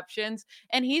 interceptions,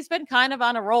 and he's been kind of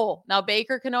on a roll. Now,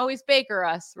 Baker can always Baker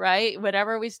us, right?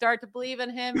 Whenever we start to believe in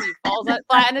him, he falls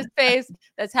flat in his face.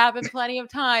 That's happened plenty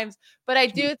of times. But I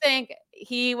do think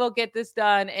he will get this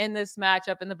done in this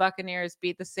matchup, and the Buccaneers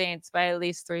beat the Saints by at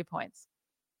least 3 points.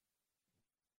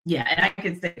 Yeah, and I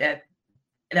can say that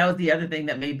was the other thing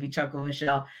that made me chuckle,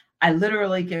 Michelle. I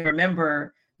literally can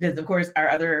remember, because of course our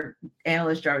other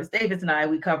analyst, Jarvis Davis, and I,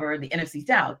 we cover the NFC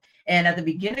South. And at the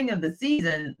beginning of the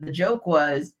season, the joke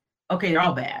was, okay, they're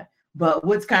all bad, but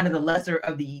what's kind of the lesser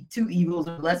of the 2 evils,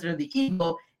 or lesser of the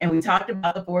evil? And we talked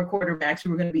about the 4 quarterbacks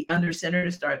who were going to be under center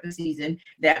to start the season,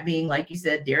 that being, like you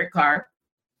said, Derek Carr,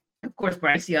 of course,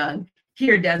 Bryce Young,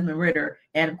 here Desmond Ridder,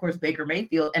 and of course Baker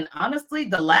Mayfield. And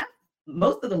honestly,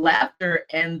 most of the laughter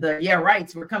and the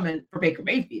rights were coming for Baker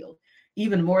Mayfield,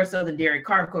 even more so than Derek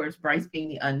Carr, of course, Bryce being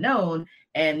the unknown,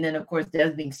 and then of course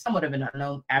Des being somewhat of an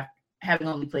unknown after having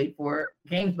only played 4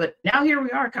 games. But now here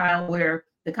we are, Kyle, where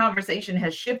the conversation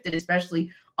has shifted,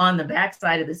 especially on the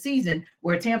backside of the season,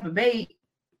 where Tampa Bay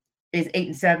is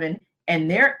 8-7 and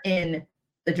they're in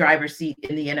the driver's seat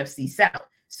in the NFC South.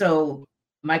 So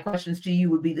my questions to you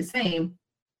would be the same.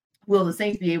 Will the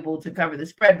Saints be able to cover the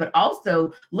spread? But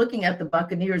also looking at the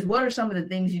Buccaneers, what are some of the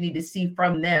things you need to see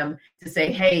from them to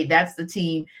say, hey, that's the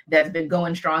team that's been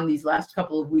going strong these last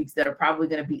couple of weeks that are probably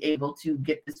going to be able to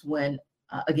get this win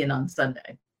again on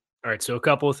Sunday? All right, so a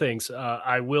couple of things.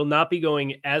 I will not be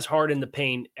going as hard in the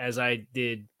paint as I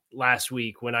did last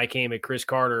week when I came at Chris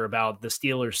Carter about the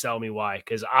Steelers sell me why,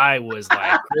 because I was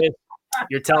like, Chris,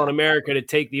 you're telling America to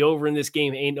take the over in this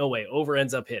game. Ain't no way. Over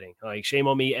ends up hitting. Like, shame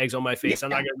on me, eggs on my face. I'm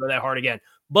not going to go that hard again.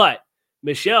 But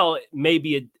Michelle may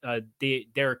be a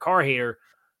Derek Carr hater.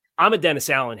 I'm a Dennis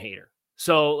Allen hater.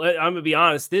 So I'm going to be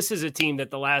honest. This is a team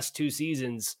that the last 2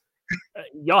 seasons,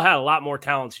 y'all had a lot more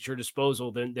talent at your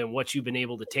disposal than what you've been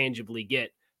able to tangibly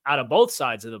get out of both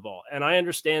sides of the ball. And I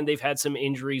understand they've had some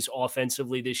injuries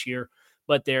offensively this year,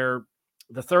 but they're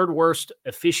the 3rd worst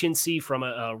efficiency from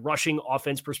a rushing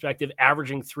offense perspective,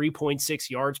 averaging 3.6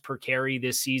 yards per carry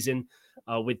this season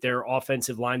with their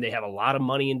offensive line. They have a lot of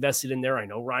money invested in there. I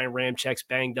know Ryan Ramczak's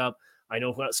banged up. I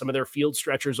know some of their field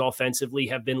stretchers offensively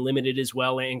have been limited as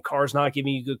well, and Carr's not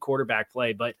giving you good quarterback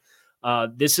play. But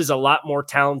this is a lot more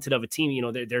talented of a team. You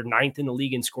know, they're 9th in the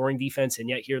league in scoring defense, and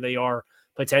yet here they are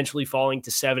potentially falling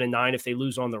to 7-9 if they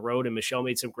lose on the road. And Michelle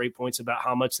made some great points about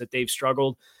how much that they've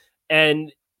struggled.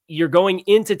 And you're going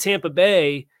into Tampa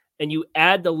Bay and you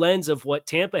add the lens of what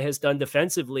Tampa has done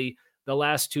defensively the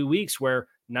last 2 weeks, where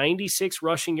 96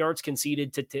 rushing yards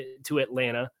conceded to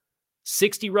Atlanta,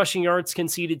 60 rushing yards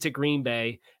conceded to Green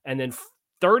Bay, and then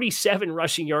 37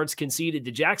 rushing yards conceded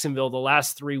to Jacksonville the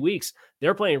last 3 weeks.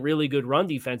 They're playing really good run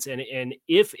defense. And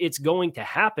if it's going to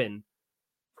happen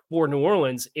for New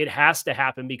Orleans, it has to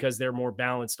happen because they're more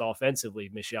balanced offensively,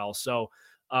 Michelle. So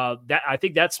that I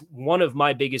think that's one of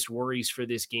my biggest worries for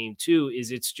this game too,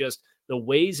 is it's just the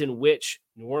ways in which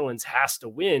New Orleans has to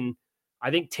win.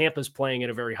 I think Tampa's playing at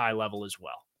a very high level as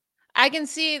well. I can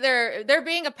see there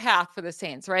being a path for the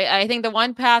Saints, right? I think the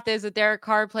one path is that Derek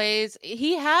Carr plays.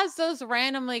 He has those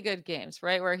randomly good games,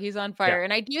 right, where he's on fire. Yeah.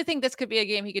 And I do think this could be a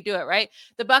game he could do it, right?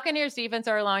 The Buccaneers defense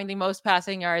are allowing the most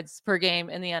passing yards per game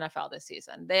in the NFL this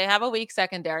season. They have a weak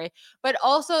secondary, but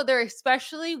also they're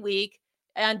especially weak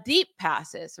and deep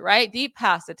passes, right? Deep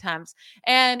pass attempts.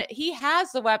 And he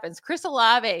has the weapons. Chris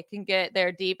Olave can get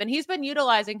there deep, and he's been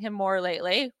utilizing him more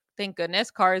lately. Thank goodness.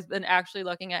 Carr has been actually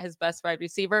looking at his best wide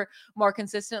receiver more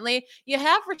consistently. You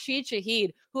have Rashid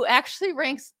Shaheed, who actually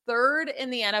ranks third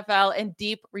in the NFL in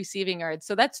deep receiving yards.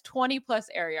 So that's 20 plus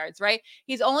air yards, right?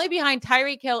 He's only behind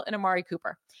Tyreek Hill and Amari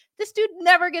Cooper. This dude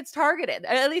never gets targeted,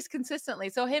 at least consistently.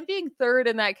 So him being third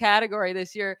in that category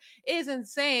this year is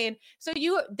insane. So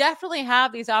you definitely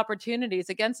have these opportunities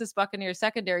against this Buccaneers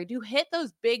secondary to hit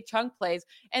those big chunk plays.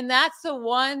 And that's the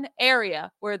one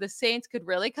area where the Saints could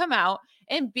really come out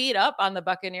and beat up on the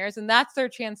Buccaneers. And that's their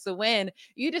chance to win.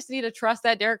 You just need to trust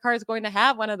that Derek Carr is going to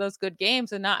have one of those good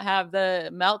games and not have the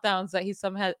meltdowns that he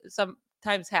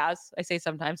sometimes has. I say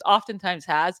sometimes, oftentimes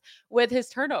has with his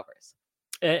turnovers.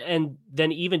 And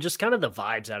then even just kind of the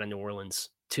vibes out of New Orleans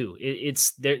too.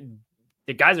 It's the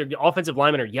guys are offensive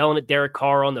linemen are yelling at Derek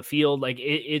Carr on the field. Like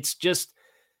it's just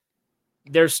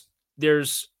there's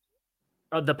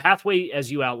the pathway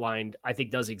as you outlined, I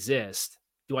think does exist.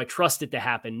 Do I trust it to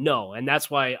happen? No. And that's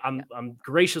why I'm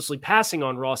graciously passing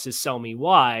on Ross's sell me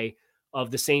why of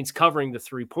the Saints covering the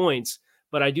 3 points.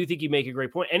 But I do think you make a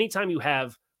great point. Anytime you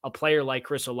have a player like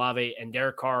Chris Olave and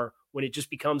Derek Carr, when it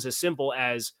just becomes as simple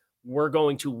as we're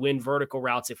going to win vertical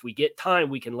routes. If we get time,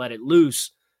 we can let it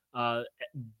loose.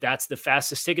 That's the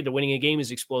fastest ticket to winning a game is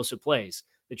explosive plays.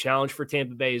 The challenge for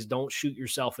Tampa Bay is don't shoot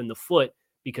yourself in the foot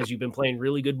because you've been playing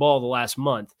really good ball the last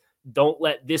month. Don't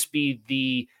let this be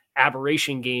the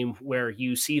aberration game where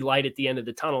you see light at the end of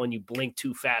the tunnel and you blink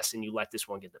too fast and you let this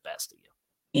one get the best of you.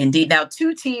 Indeed. Now,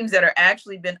 two teams that are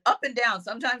actually been up and down.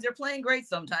 Sometimes they're playing great,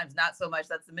 sometimes not so much.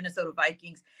 That's the Minnesota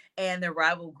Vikings and their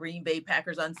rival Green Bay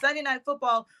Packers. On Sunday Night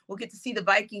Football, we'll get to see the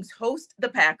Vikings host the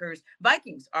Packers.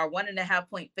 Vikings are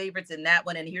 1.5-point favorites in that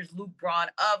one. And here's Luke Braun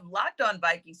of Locked On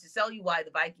Vikings to tell you why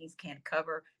the Vikings can't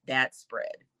cover that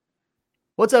spread.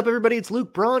 What's up, everybody? It's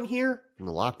Luke Braun here from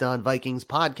the Locked On Vikings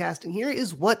podcast. And here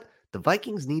is what the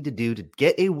Vikings need to do to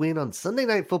get a win on Sunday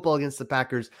Night Football against the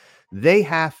Packers. They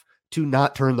have to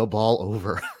not turn the ball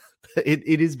over.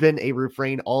 It has been a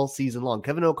refrain all season long.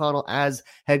 Kevin O'Connell, as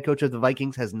head coach of the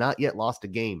Vikings, has not yet lost a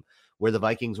game where the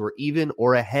Vikings were even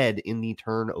or ahead in the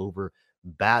turnover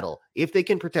battle. If they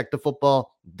can protect the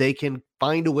football, they can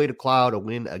find a way to cloud a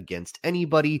win against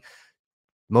anybody,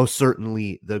 most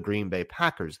certainly the Green Bay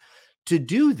Packers. To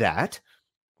do that,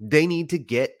 they need to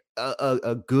get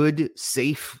a good,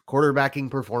 safe quarterbacking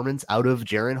performance out of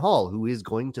Jaren Hall, who is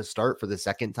going to start for the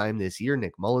second time this year.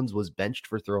 Nick Mullins was benched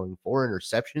for throwing 4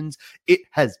 interceptions. It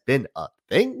has been a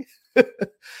thing. And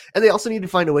they also need to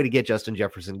find a way to get Justin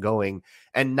Jefferson going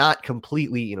and not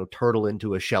completely, turtle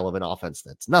into a shell of an offense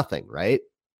that's nothing, right?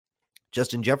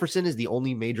 Justin Jefferson is the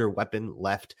only major weapon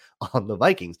left on the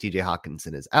Vikings. TJ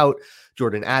Hawkinson is out.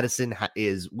 Jordan Addison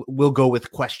will go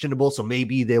with questionable, so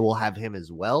maybe they will have him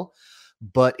as well.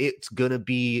 But it's going to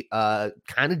be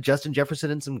kind of Justin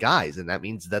Jefferson and some guys. And that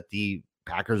means that the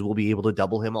Packers will be able to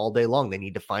double him all day long. They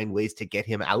need to find ways to get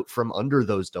him out from under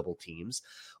those double teams,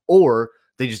 or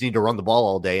they just need to run the ball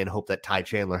all day and hope that Ty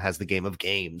Chandler has the game of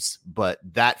games. But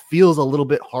that feels a little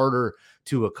bit harder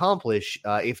to accomplish.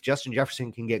 If Justin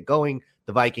Jefferson can get going,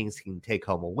 the Vikings can take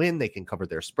home a win. They can cover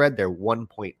their spread. They're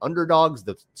 1-point underdogs.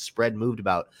 The spread moved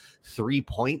about 3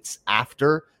 points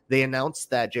after they announced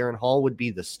that Jaren Hall would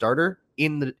be the starter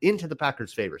into the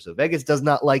Packers' favor. So Vegas does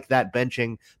not like that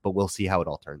benching, but we'll see how it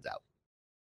all turns out.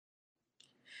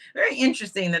 Very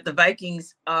interesting that the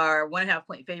Vikings are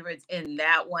 1.5-point favorites in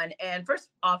that one. And first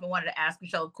off, I wanted to ask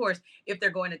Michelle, of course, if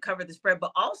they're going to cover the spread,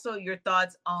 but also your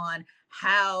thoughts on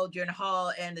how Jaren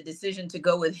Hall and the decision to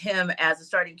go with him as a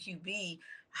starting QB,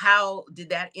 how did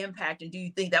that impact? And do you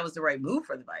think that was the right move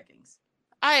for the Vikings?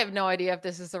 I have no idea if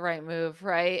this is the right move,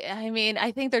 right? I mean,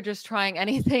 I think they're just trying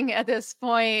anything at this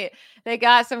point. They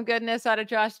got some goodness out of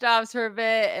Josh Dobbs for a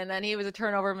bit, and then he was a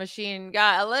turnover machine.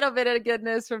 Got a little bit of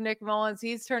goodness from Nick Mullins.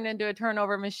 He's turned into a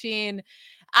turnover machine.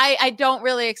 I don't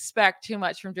really expect too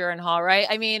much from Jaren Hall, right?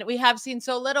 I mean, we have seen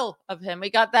so little of him. We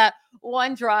got that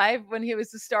one drive when he was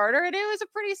the starter, and it was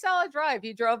a pretty solid drive.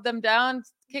 He drove them down,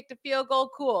 kicked a field goal,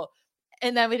 cool.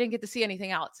 And then we didn't get to see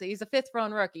anything else. So he's a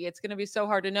 5th-round rookie. It's going to be so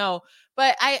hard to know.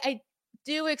 But I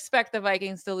do expect the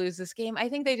Vikings to lose this game. I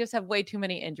think they just have way too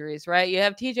many injuries, right? You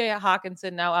have TJ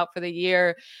Hawkinson now out for the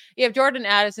year. You have Jordan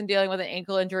Addison dealing with an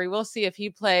ankle injury. We'll see if he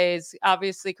plays.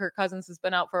 Obviously, Kirk Cousins has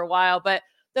been out for a while. But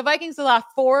The Vikings lost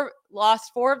four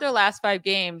of their last 5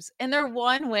 games, and their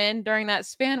one win during that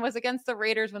span was against the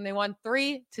Raiders when they won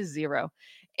 3-0.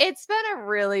 It's been a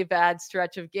really bad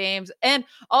stretch of games. And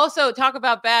also talk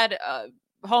about bad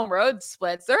home road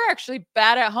splits. They're actually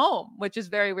bad at home, which is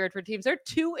very weird for teams. They're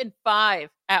 2-5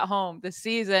 at home this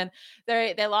season.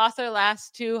 They lost their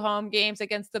last 2 home games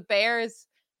against the Bears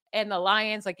and the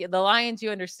Lions. Like the Lions,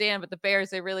 you understand, but the Bears,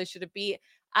 they really should have beat.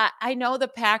 I know the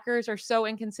Packers are so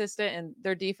inconsistent and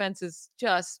their defense is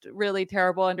just really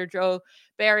terrible under Joe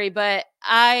Barry, but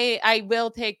I will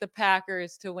take the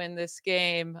Packers to win this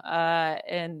game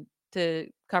and to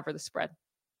cover the spread.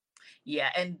 Yeah,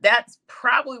 and that's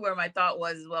probably where my thought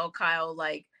was as well, Kyle.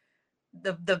 Like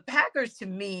the Packers to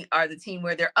me are the team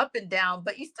where they're up and down,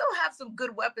 but you still have some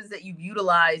good weapons that you've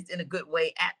utilized in a good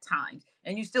way at times.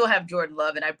 And you still have Jordan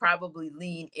Love, and I probably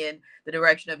lean in the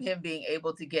direction of him being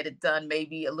able to get it done,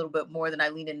 maybe a little bit more than I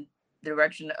lean in the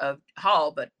direction of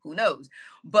Hall, but who knows?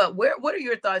 But what are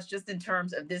your thoughts just in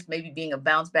terms of this maybe being a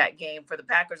bounce back game for the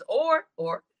Packers, or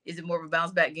is it more of a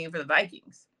bounce back game for the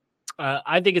Vikings?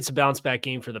 I think it's a bounce back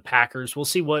game for the Packers. We'll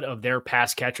see what of their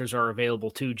pass catchers are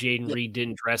available too. Jaden Reed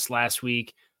didn't dress last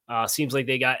week. Seems like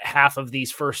they got half of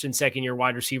these first and second year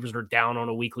wide receivers are down on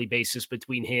a weekly basis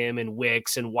between him and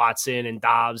Wicks and Watson and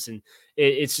Dobbs. And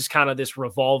it's just kind of this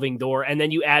revolving door. And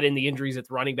then you add in the injuries at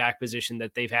the running back position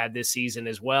that they've had this season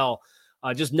as well.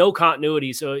 Just no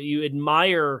continuity. So you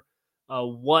admire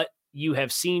what you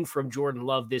have seen from Jordan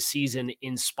Love this season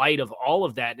in spite of all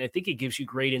of that. And I think it gives you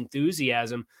great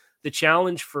enthusiasm. The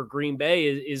challenge for Green Bay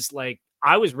is like,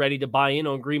 I was ready to buy in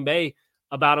on Green Bay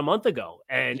about a month ago,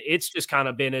 and it's just kind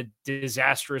of been a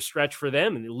disastrous stretch for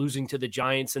them, and losing to the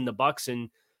Giants and the Bucks in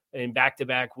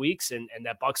back-to-back weeks. And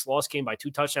that Bucks loss came by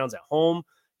 2 touchdowns at home.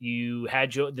 You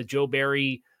had the Joe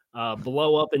Barry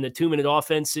blow up in the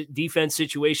 2-minute defense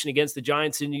situation against the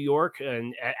Giants in New York,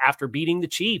 and after beating the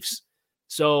Chiefs.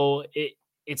 So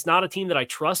it's not a team that I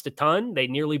trust a ton. They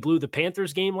nearly blew the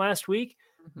Panthers game last week.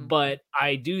 But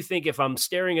I do think if I'm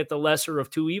staring at the lesser of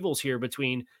 2 evils here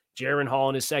between Jaren Hall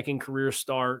in his second career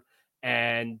start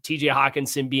and TJ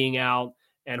Hawkinson being out,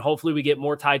 and hopefully we get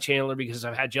more Ty Chandler because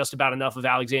I've had just about enough of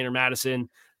Alexander Mattison,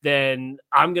 then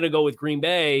I'm going to go with Green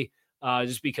Bay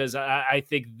just because I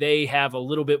think they have a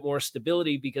little bit more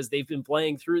stability because they've been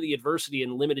playing through the adversity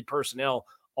and limited personnel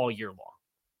all year long.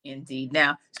 Indeed.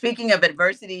 Now, speaking of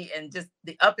adversity and just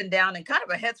the up and down and kind of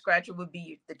a head scratcher would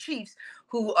be the Chiefs,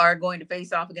 who are going to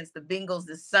face off against the Bengals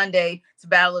this Sunday. It's a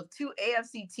battle of 2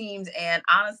 AFC teams. And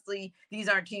honestly, these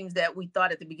aren't teams that we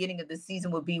thought at the beginning of the season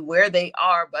would be where they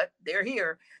are, but they're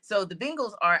here. So the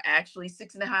Bengals are actually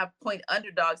 6.5-point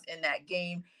underdogs in that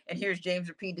game. And here's James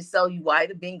Rapine to tell you why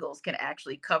the Bengals can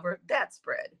actually cover that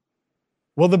spread.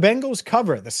 Well, the Bengals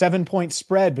cover the 7-point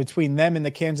spread between them and the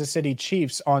Kansas City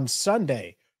Chiefs on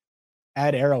Sunday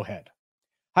at Arrowhead.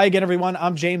 Hi again, everyone.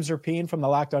 I'm James Rapine from the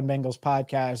Locked On Bengals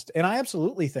podcast, and I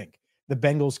absolutely think the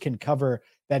Bengals can cover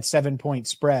that 7-point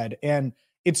spread, and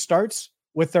it starts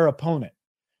with their opponent.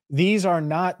 These are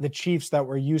not the Chiefs that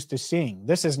we're used to seeing.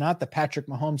 This is not the Patrick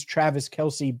Mahomes, Travis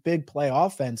Kelce big play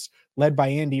offense led by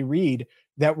Andy Reid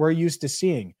that we're used to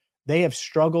seeing. They have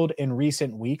struggled in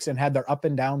recent weeks and had their ups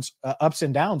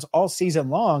and downs all season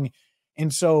long.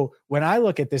 And so when I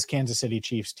look at this Kansas City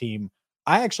Chiefs team,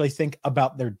 I actually think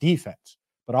about their defense.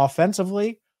 But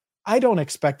offensively, I don't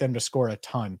expect them to score a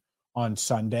ton on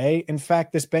Sunday. In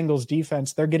fact, this Bengals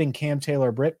defense, they're getting Cam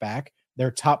Taylor-Britt back, their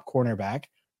top cornerback,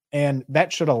 and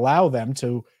that should allow them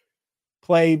to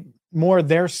play more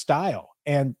their style.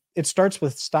 And it starts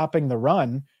with stopping the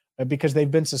run because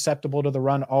they've been susceptible to the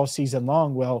run all season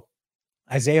long. Well,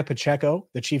 Isaiah Pacheco,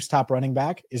 the Chiefs' top running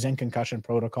back, is in concussion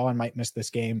protocol and might miss this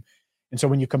game. And so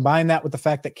when you combine that with the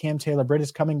fact that Cam Taylor-Britt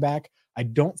is coming back, I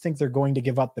don't think they're going to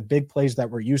give up the big plays that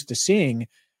we're used to seeing.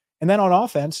 And then on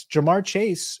offense, Jamar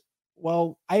Chase,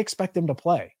 well, I expect him to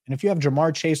play. And if you have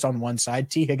Jamar Chase on one side,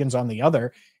 T. Higgins on the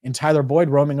other, and Tyler Boyd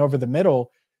roaming over the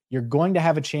middle, you're going to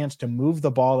have a chance to move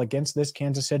the ball against this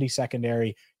Kansas City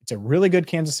secondary. It's a really good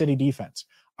Kansas City defense.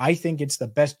 I think it's the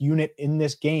best unit in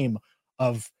this game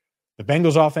of the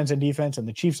Bengals offense and defense and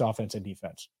the Chiefs offense and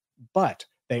defense. But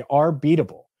they are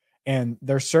beatable. And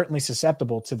they're certainly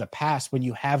susceptible to the pass when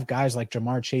you have guys like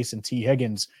Jamar Chase and T.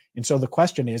 Higgins. And so the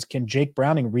question is, can Jake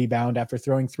Browning rebound after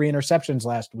throwing 3 interceptions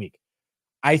last week?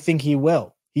 I think he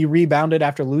will. He rebounded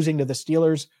after losing to the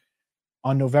Steelers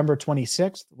on November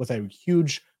 26th with a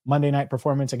huge Monday night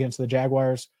performance against the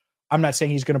Jaguars. I'm not saying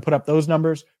he's going to put up those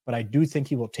numbers, but I do think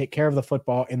he will take care of the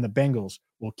football, and the Bengals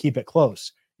will keep it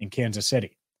close in Kansas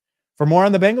City. For more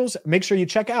on the Bengals, make sure you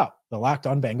check out the Locked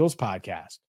On Bengals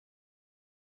podcast.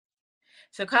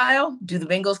 So, Kyle, do the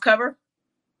Bengals cover?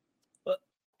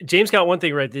 James got one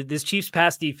thing right. This Chiefs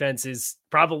pass defense is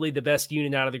probably the best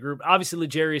unit out of the group. Obviously,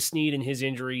 L'Jarius Sneed and his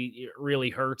injury really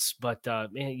hurts, but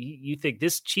man, you think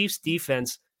this Chiefs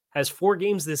defense has 4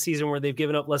 games this season where they've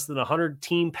given up less than 100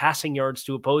 team passing yards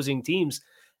to opposing teams.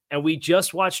 And we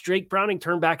just watched Jake Browning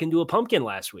turn back into a pumpkin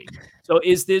last week. So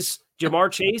is this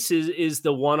Jamar Chase is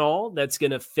the one-all that's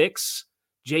going to fix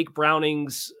Jake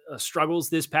Browning's struggles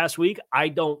this past week? I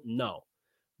don't know.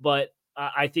 But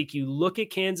I think you look at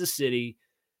Kansas City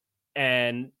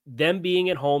and them being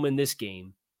at home in this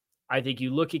game. I think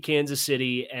you look at Kansas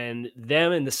City and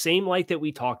them in the same light that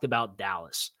we talked about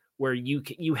Dallas, where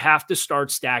you have to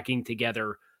start stacking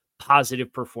together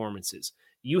positive performances.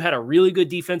 You had a really good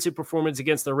defensive performance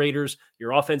against the Raiders.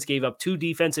 Your offense gave up 2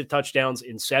 defensive touchdowns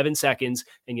in 7 seconds,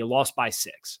 and you lost by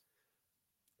 6.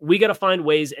 We got to find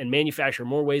ways and manufacture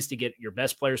more ways to get your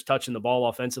best players touching the ball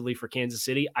offensively for Kansas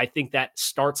City. I think that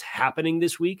starts happening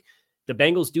this week. The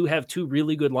Bengals do have 2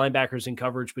 really good linebackers in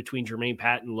coverage between Jermaine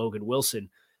Patton and Logan Wilson.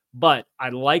 But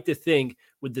I'd like to think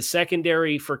with the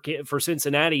secondary for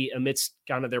Cincinnati amidst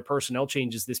kind of their personnel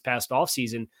changes this past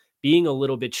offseason being a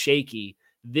little bit shaky,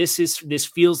 this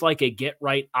feels like a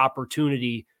get-right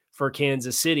opportunity for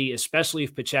Kansas City, especially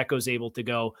if Pacheco's able to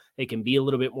go. They can be a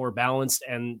little bit more balanced,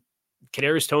 and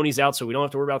Kadarius Toney's out, so we don't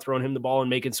have to worry about throwing him the ball and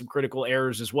making some critical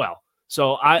errors as well.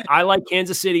 So I like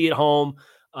Kansas City at home.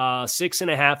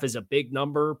 6.5 is a big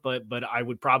number, but I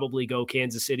would probably go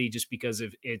Kansas City just because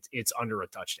of it's under a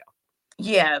touchdown.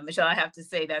 Yeah, Michelle, I have to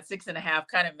say that 6.5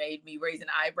 kind of made me raise an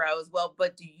eyebrow as well.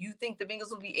 But do you think the Bengals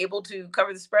will be able to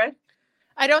cover the spread?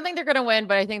 I don't think they're going to win,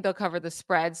 but I think they'll cover the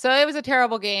spread. So it was a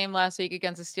terrible game last week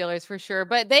against the Steelers for sure,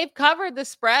 but they've covered the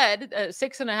spread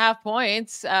 6.5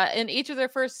 points in each of their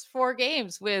first 4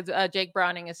 games with Jake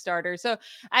Browning as starter. So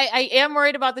I am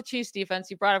worried about the Chiefs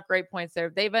defense. You brought up great points there.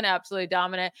 They've been absolutely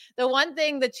dominant. The one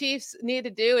thing the Chiefs need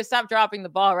to do is stop dropping the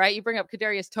ball, right? You bring up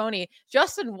Kadarius Toney.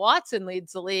 Justin Watson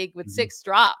leads the league with 6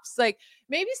 drops. Like,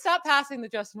 maybe stop passing to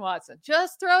Justin Watson.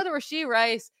 Just throw to Rashee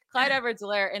Rice, Clyde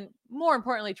Edwards-Helaire, and more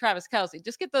importantly, Travis Kelce.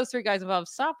 Just get those 3 guys involved.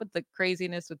 Stop with the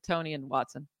craziness with Toney and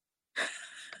Watson.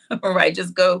 All right,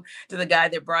 just go to the guy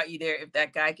that brought you there if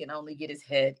that guy can only get his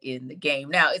head in the game.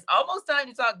 Now, it's almost time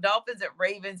to talk Dolphins at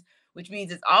Ravens, which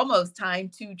means it's almost time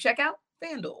to check out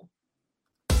FanDuel.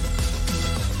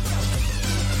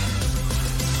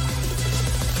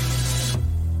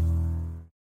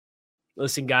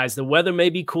 Listen, guys, the weather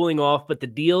may be cooling off, but the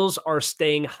deals are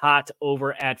staying hot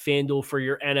over at FanDuel for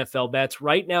your NFL bets.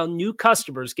 Right now, new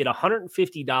customers get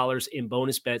 $150 in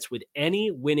bonus bets with any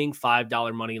winning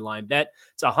 $5 money line bet.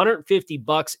 It's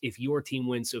 $150 if your team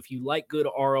wins. So if you like good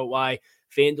ROI,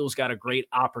 FanDuel's got a great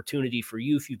opportunity for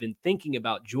you. If you've been thinking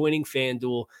about joining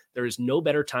FanDuel, there is no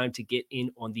better time to get in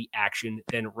on the action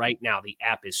than right now. The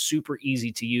app is super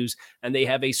easy to use, and they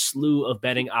have a slew of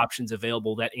betting options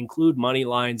available that include money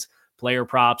lines, player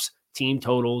props, team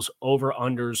totals,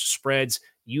 over-unders, spreads,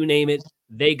 you name it,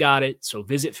 they got it. So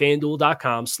visit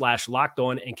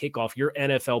FanDuel.com/lockedon and kick off your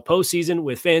NFL postseason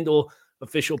with FanDuel,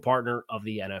 official partner of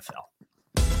the NFL.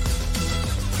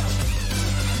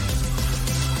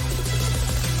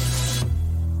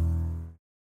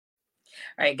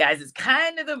 All right, guys, it's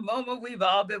kind of the moment we've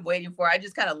all been waiting for. I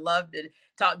just kind of love to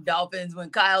talk Dolphins when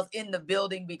Kyle's in the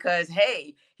building because,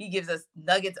 hey, he gives us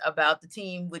nuggets about the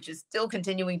team, which is still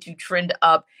continuing to trend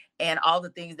up and all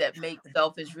the things that make the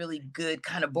Dolphins really good,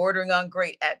 kind of bordering on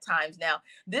great at times. Now,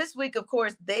 this week, of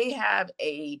course, they have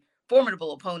a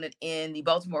formidable opponent in the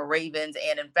Baltimore Ravens.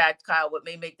 And in fact, Kyle, what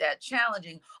may make that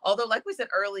challenging, although like we said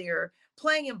earlier,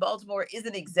 playing in Baltimore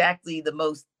isn't exactly the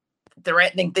most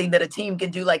threatening thing that a team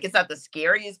can do. Like, it's not the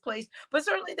scariest place, but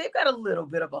certainly they've got a little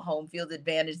bit of a home field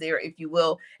advantage there, if you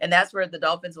will. And that's where the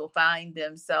Dolphins will find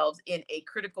themselves in a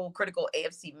critical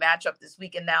AFC matchup this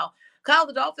weekend. Now, Kyle,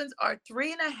 the Dolphins are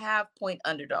 3.5 point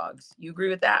underdogs. You agree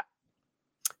with that?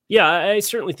 Yeah, I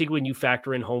certainly think when you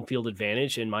factor in home field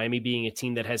advantage and Miami being a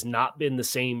team that has not been the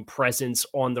same presence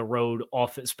on the road,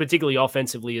 particularly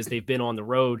offensively, as they've been on the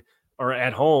road or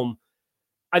at home,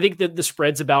 I think that the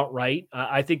spread's about right.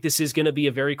 I think this is going to be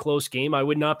a very close game. I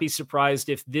would not be surprised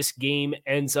if this game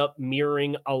ends up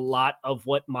mirroring a lot of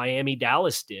what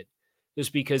Miami-Dallas did.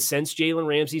 Just because since Jalen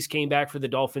Ramsey's came back for the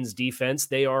Dolphins defense,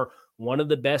 they are one of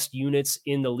the best units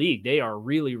in the league. They are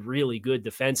really, really good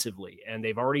defensively. And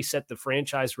they've already set the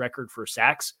franchise record for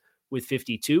sacks with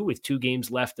 52, with 2 games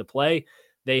left to play.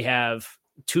 They have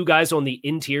 2 guys on the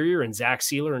interior in Zach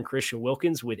Sealer and Christian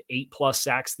Wilkins with 8+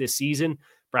 sacks this season.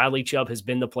 Bradley Chubb has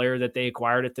been the player that they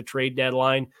acquired at the trade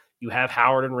deadline. You have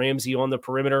Howard and Ramsey on the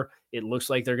perimeter. It looks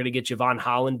like they're going to get Javon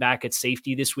Holland back at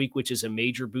safety this week, which is a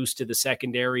major boost to the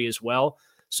secondary as well.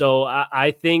 So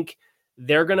I think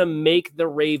they're going to make the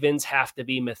Ravens have to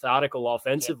be methodical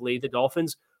offensively. The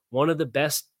Dolphins, one of the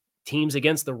best teams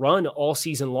against the run all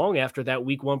season long after that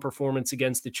week 1 performance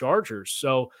against the Chargers.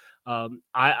 So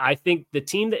I think the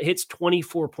team that hits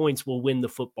 24 points will win the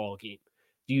football game.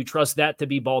 Do you trust that to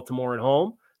be Baltimore at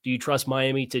home? Do you trust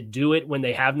Miami to do it when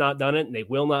they have not done it and they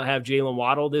will not have Jalen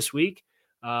Waddle this week?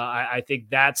 I think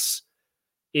that's,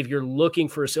 if you're looking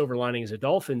for a silver lining as a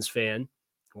Dolphins fan,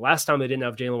 last time they didn't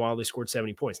have Jalen Waddle, they scored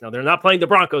 70 points. Now, they're not playing the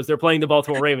Broncos. They're playing the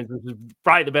Baltimore Ravens, which is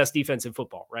probably the best defense in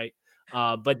football, right?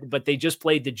 But they just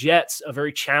played the Jets, a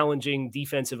very challenging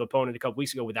defensive opponent a couple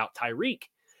weeks ago without Tyreek.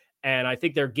 And I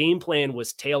think their game plan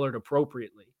was tailored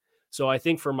appropriately. So I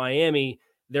think for Miami,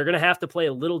 they're going to have to play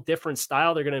a little different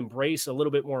style. They're going to embrace a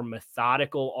little bit more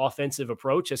methodical offensive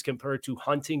approach as compared to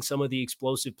hunting some of the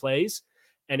explosive plays.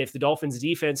 And if the Dolphins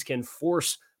defense can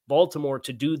force Baltimore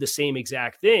to do the same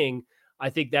exact thing, I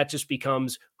think that just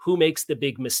becomes who makes the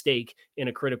big mistake in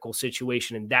a critical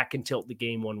situation. And that can tilt the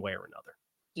game one way or another.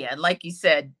 Yeah, and like you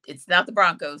said, it's not the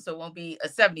Broncos, so it won't be a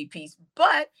 70-piece,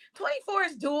 but 24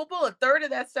 is doable. A third of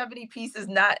that 70-piece is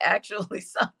not actually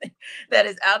something that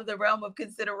is out of the realm of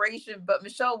consideration. But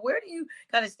Michelle, where do you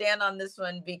kind of stand on this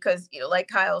one? Because, like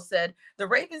Kyle said, the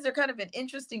Ravens are kind of an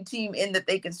interesting team in that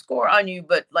they can score on you,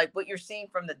 but like what you're seeing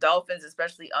from the Dolphins,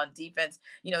 especially on defense,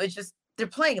 it's just, they're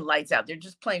playing lights out. They're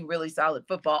just playing really solid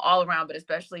football all around, but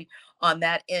especially on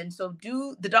that end. So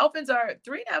the Dolphins are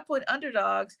 3.5-point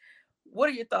underdogs. What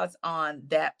are your thoughts on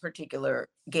that particular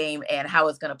game and how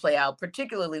it's going to play out,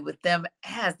 particularly with them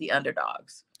as the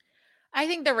underdogs? I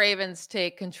think the Ravens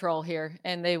take control here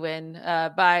and they win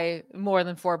by more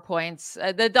than 4 points.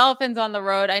 The Dolphins on the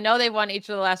road, I know they won each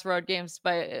of the last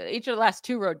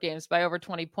 2 road games by over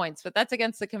 20 points, but that's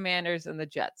against the Commanders and the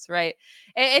Jets, right?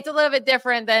 It's a little bit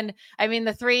different than,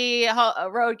 the 3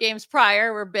 road games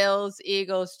prior were Bills,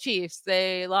 Eagles, Chiefs.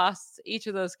 They lost each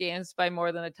of those games by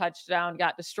more than a touchdown,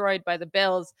 got destroyed by the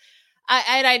Bills.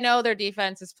 I know their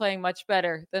defense is playing much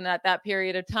better than at that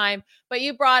period of time, but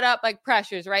you brought up like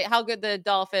pressures, right? How good the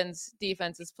Dolphins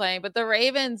defense is playing, but the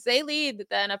Ravens, they lead the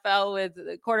NFL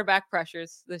with quarterback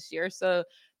pressures this year. So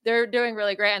they're doing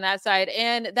really great on that side.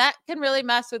 And that can really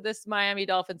mess with this Miami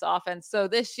Dolphins offense. So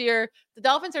this year, the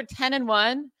Dolphins are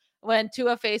 10-1 when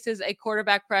Tua faces a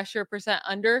quarterback pressure percent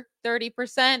under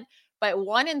 30%, but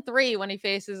 1-3 when he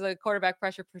faces a quarterback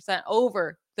pressure percent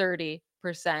over 30%.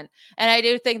 And I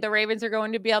do think the Ravens are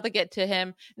going to be able to get to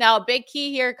him. Now, a big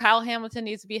key here, Kyle Hamilton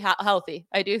needs to be healthy.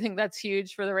 I do think that's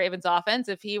huge for the Ravens offense.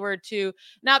 If he were to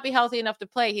not be healthy enough to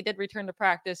play, he did return to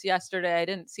practice yesterday. I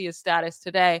didn't see his status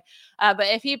today. But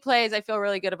if he plays, I feel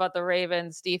really good about the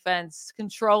Ravens defense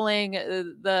controlling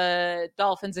the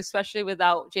Dolphins, especially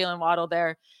without Jalen Waddle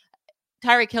there.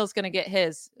 Tyreek Hill's going to get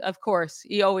his, of course.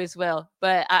 He always will.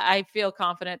 But I feel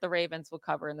confident the Ravens will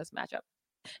cover in this matchup.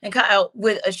 And Kyle,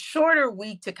 with a shorter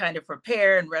week to kind of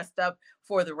prepare and rest up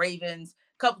for the Ravens,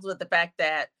 coupled with the fact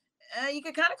that you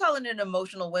could kind of call it an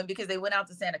emotional win because they went out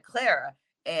to Santa Clara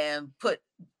and put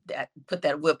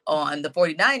that whip on the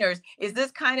 49ers. Is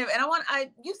this kind of, and I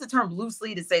use the term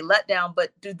loosely to say letdown, but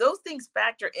do those things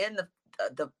factor in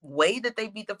the way that they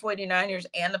beat the 49ers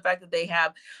and the fact that they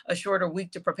have a shorter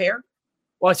week to prepare?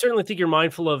 Well, I certainly think you're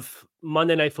mindful of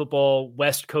Monday Night Football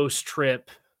West Coast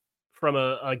trip from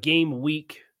a game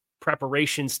week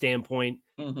preparation standpoint.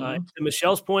 To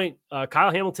Michelle's point,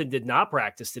 Kyle Hamilton did not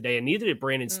practice today, and neither did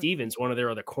Brandon Stevens, one of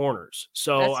their other corners.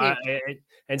 So,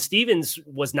 and Stevens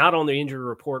was not on the injury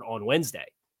report on Wednesday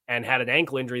and had an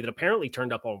ankle injury that apparently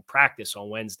turned up on practice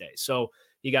on Wednesday. So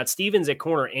you got Stevens at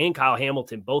corner and Kyle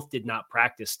Hamilton both did not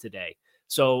practice today.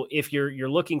 So if you're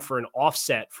looking for an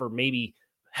offset for maybe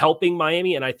helping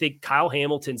Miami, and I think Kyle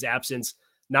Hamilton's absence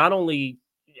not only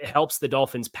helps the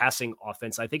Dolphins passing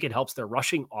offense, I think it helps their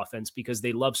rushing offense because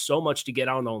they love so much to get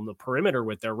out on the perimeter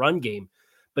with their run game.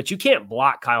 But you can't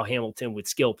block Kyle Hamilton with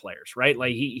skill players, right?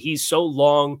 Like he's so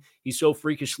long, he's so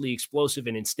freakishly explosive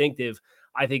and instinctive.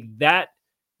 I think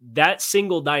that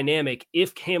single dynamic,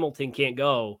 if Hamilton can't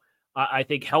go, I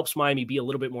think helps Miami be a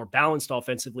little bit more balanced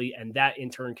offensively, and that in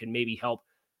turn can maybe help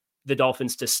the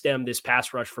Dolphins to stem this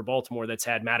pass rush for Baltimore that's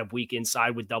had Matt Week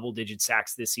inside with double-digit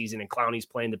sacks this season, and Clowney's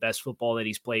playing the best football that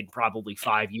he's played in probably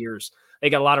 5 years. They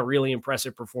got a lot of really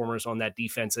impressive performers on that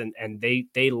defense, and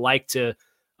they like to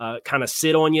kind of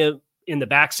sit on you in the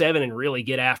back seven and really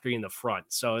get after you in the front.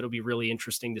 So it'll be really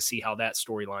interesting to see how that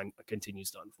storyline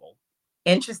continues to unfold.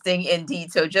 Interesting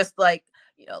indeed. So just like,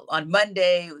 on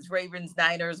Monday, it was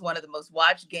Ravens-Niners, one of the most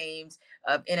watched games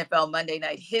of NFL Monday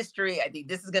night history. I think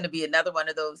this is going to be another one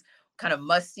of those kind of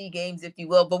must-see games, if you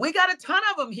will. But we got a ton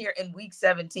of them here in Week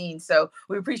 17. So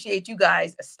we appreciate you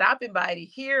guys stopping by to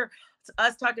hear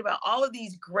us talking about all of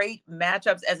these great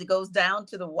matchups as it goes down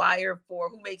to the wire for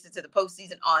who makes it to the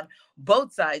postseason on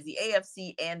both sides, the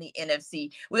AFC and the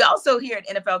NFC. We also here at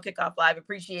NFL Kickoff Live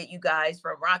appreciate you guys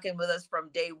for rocking with us from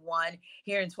day one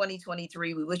here in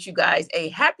 2023. We wish you guys a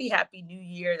happy new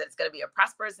year. That's going to be a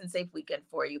prosperous and safe weekend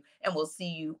for you. And we'll see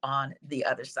you on the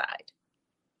other side.